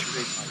orange.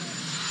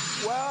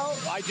 Well,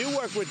 I do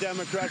work with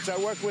Democrats. I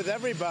work with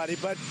everybody,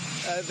 but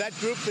that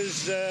group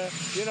is,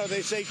 you know,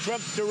 they say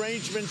Trump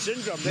derangement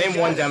syndrome. Name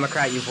one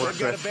Democrat you've worked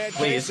got with, a bad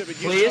please. case of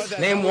it. You Please, saw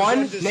that. name I was one.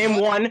 on this Name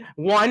one.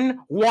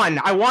 one.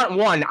 I want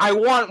one. I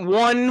want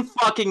one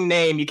fucking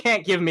name. You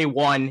can't give me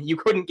one. You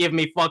couldn't give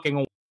me fucking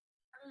one.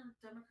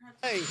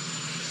 Hey,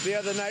 the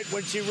other night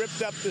when she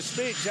ripped up the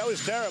speech, that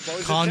was terrible. It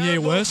was a Kanye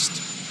terrible-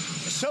 West?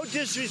 So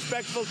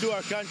disrespectful to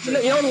our country.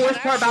 You know what the worst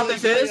part about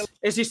Actually, this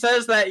is he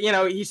says that, you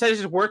know, he says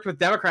he's worked with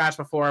Democrats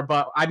before,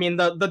 but I mean,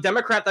 the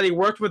Democrat that he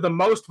worked with the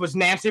most was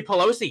Nancy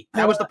Pelosi.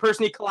 That was the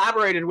person he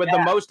collaborated with the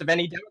most of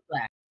any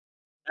Democrat.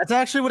 That's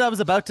actually what I was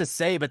about to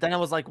say, but then I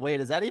was like, wait,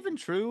 is that even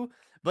true?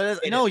 But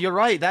no, you're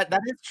right. That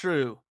is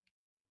true.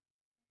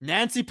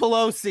 Nancy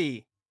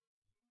Pelosi.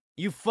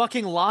 You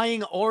fucking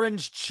lying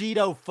orange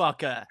Cheeto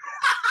fucker.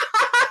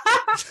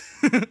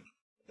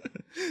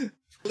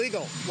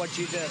 Legal, what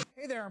she did.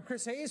 Hey there, I'm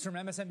Chris Hayes from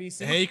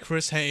MSNBC. Hey,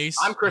 Chris Hayes.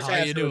 I'm Chris How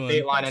Hayes you with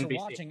doing? Dateline Thanks for NBC.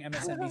 watching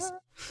MSNBC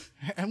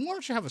And why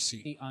don't you have a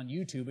seat? on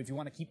YouTube if you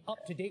want to keep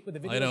up to date with the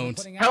videos I we're don't.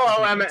 putting out.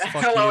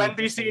 Hello, you.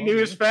 NBC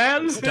News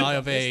fans. Die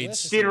of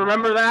AIDS. Dude,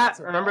 remember that?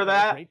 Remember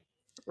that?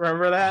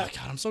 Remember Oh, that?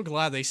 God, I'm so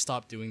glad they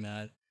stopped doing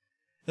that.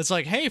 It's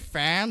like, hey,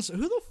 fans, who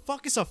the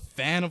fuck is a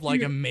fan of,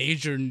 like, a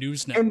major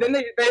news network?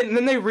 And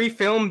then they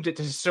refilmed it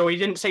so he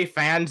didn't say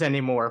fans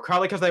anymore.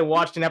 Probably because they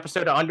watched an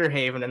episode of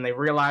Underhaven and they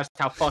realized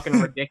how fucking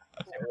ridiculous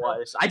it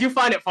was. I do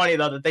find it funny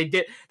though that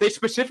they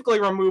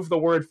specifically removed the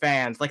word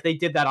fans, like they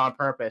did that on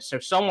purpose. So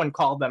someone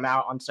called them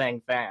out on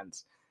saying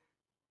fans.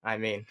 I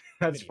mean,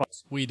 that's fun.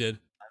 We did.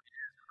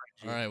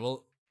 All right,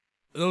 well,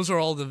 those are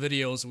all the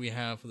videos we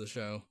have for the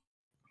show.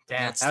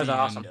 Damn, That's that was the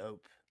awesome. end.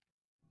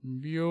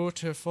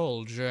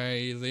 Beautiful,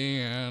 Jay,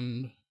 the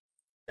end.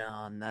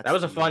 That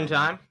was a fun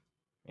time.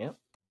 Yep.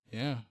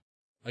 Yeah,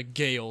 a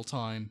gay old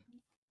time.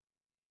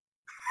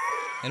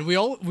 And we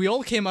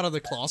all came out of the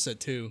closet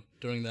too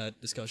during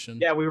that discussion.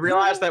 Yeah, we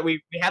realized that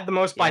we had the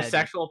most Yeah,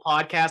 bisexual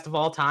podcast of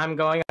all time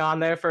going on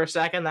there for a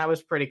second. That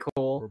was pretty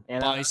cool.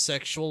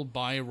 bisexual,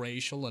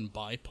 biracial, and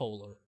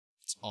bipolar.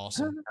 It's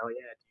awesome. Oh yeah.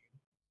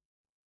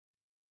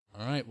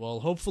 All right. Well,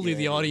 hopefully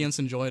the audience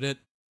enjoyed it.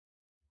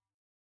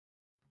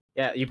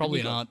 Yeah, you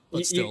probably not,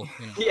 but still.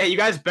 You know. Yeah, you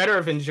guys better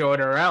have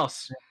enjoyed it, or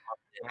else.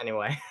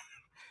 Anyway,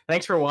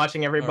 thanks for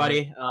watching,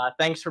 everybody. Right.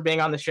 Thanks for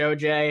being on the show,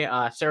 Jay.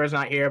 Sarah's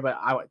not here, but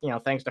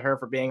thanks to her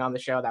for being on the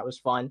show. That was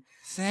fun.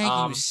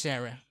 Thank you,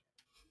 Sarah.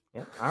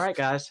 Yeah. All right,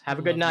 guys. Have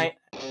a good night.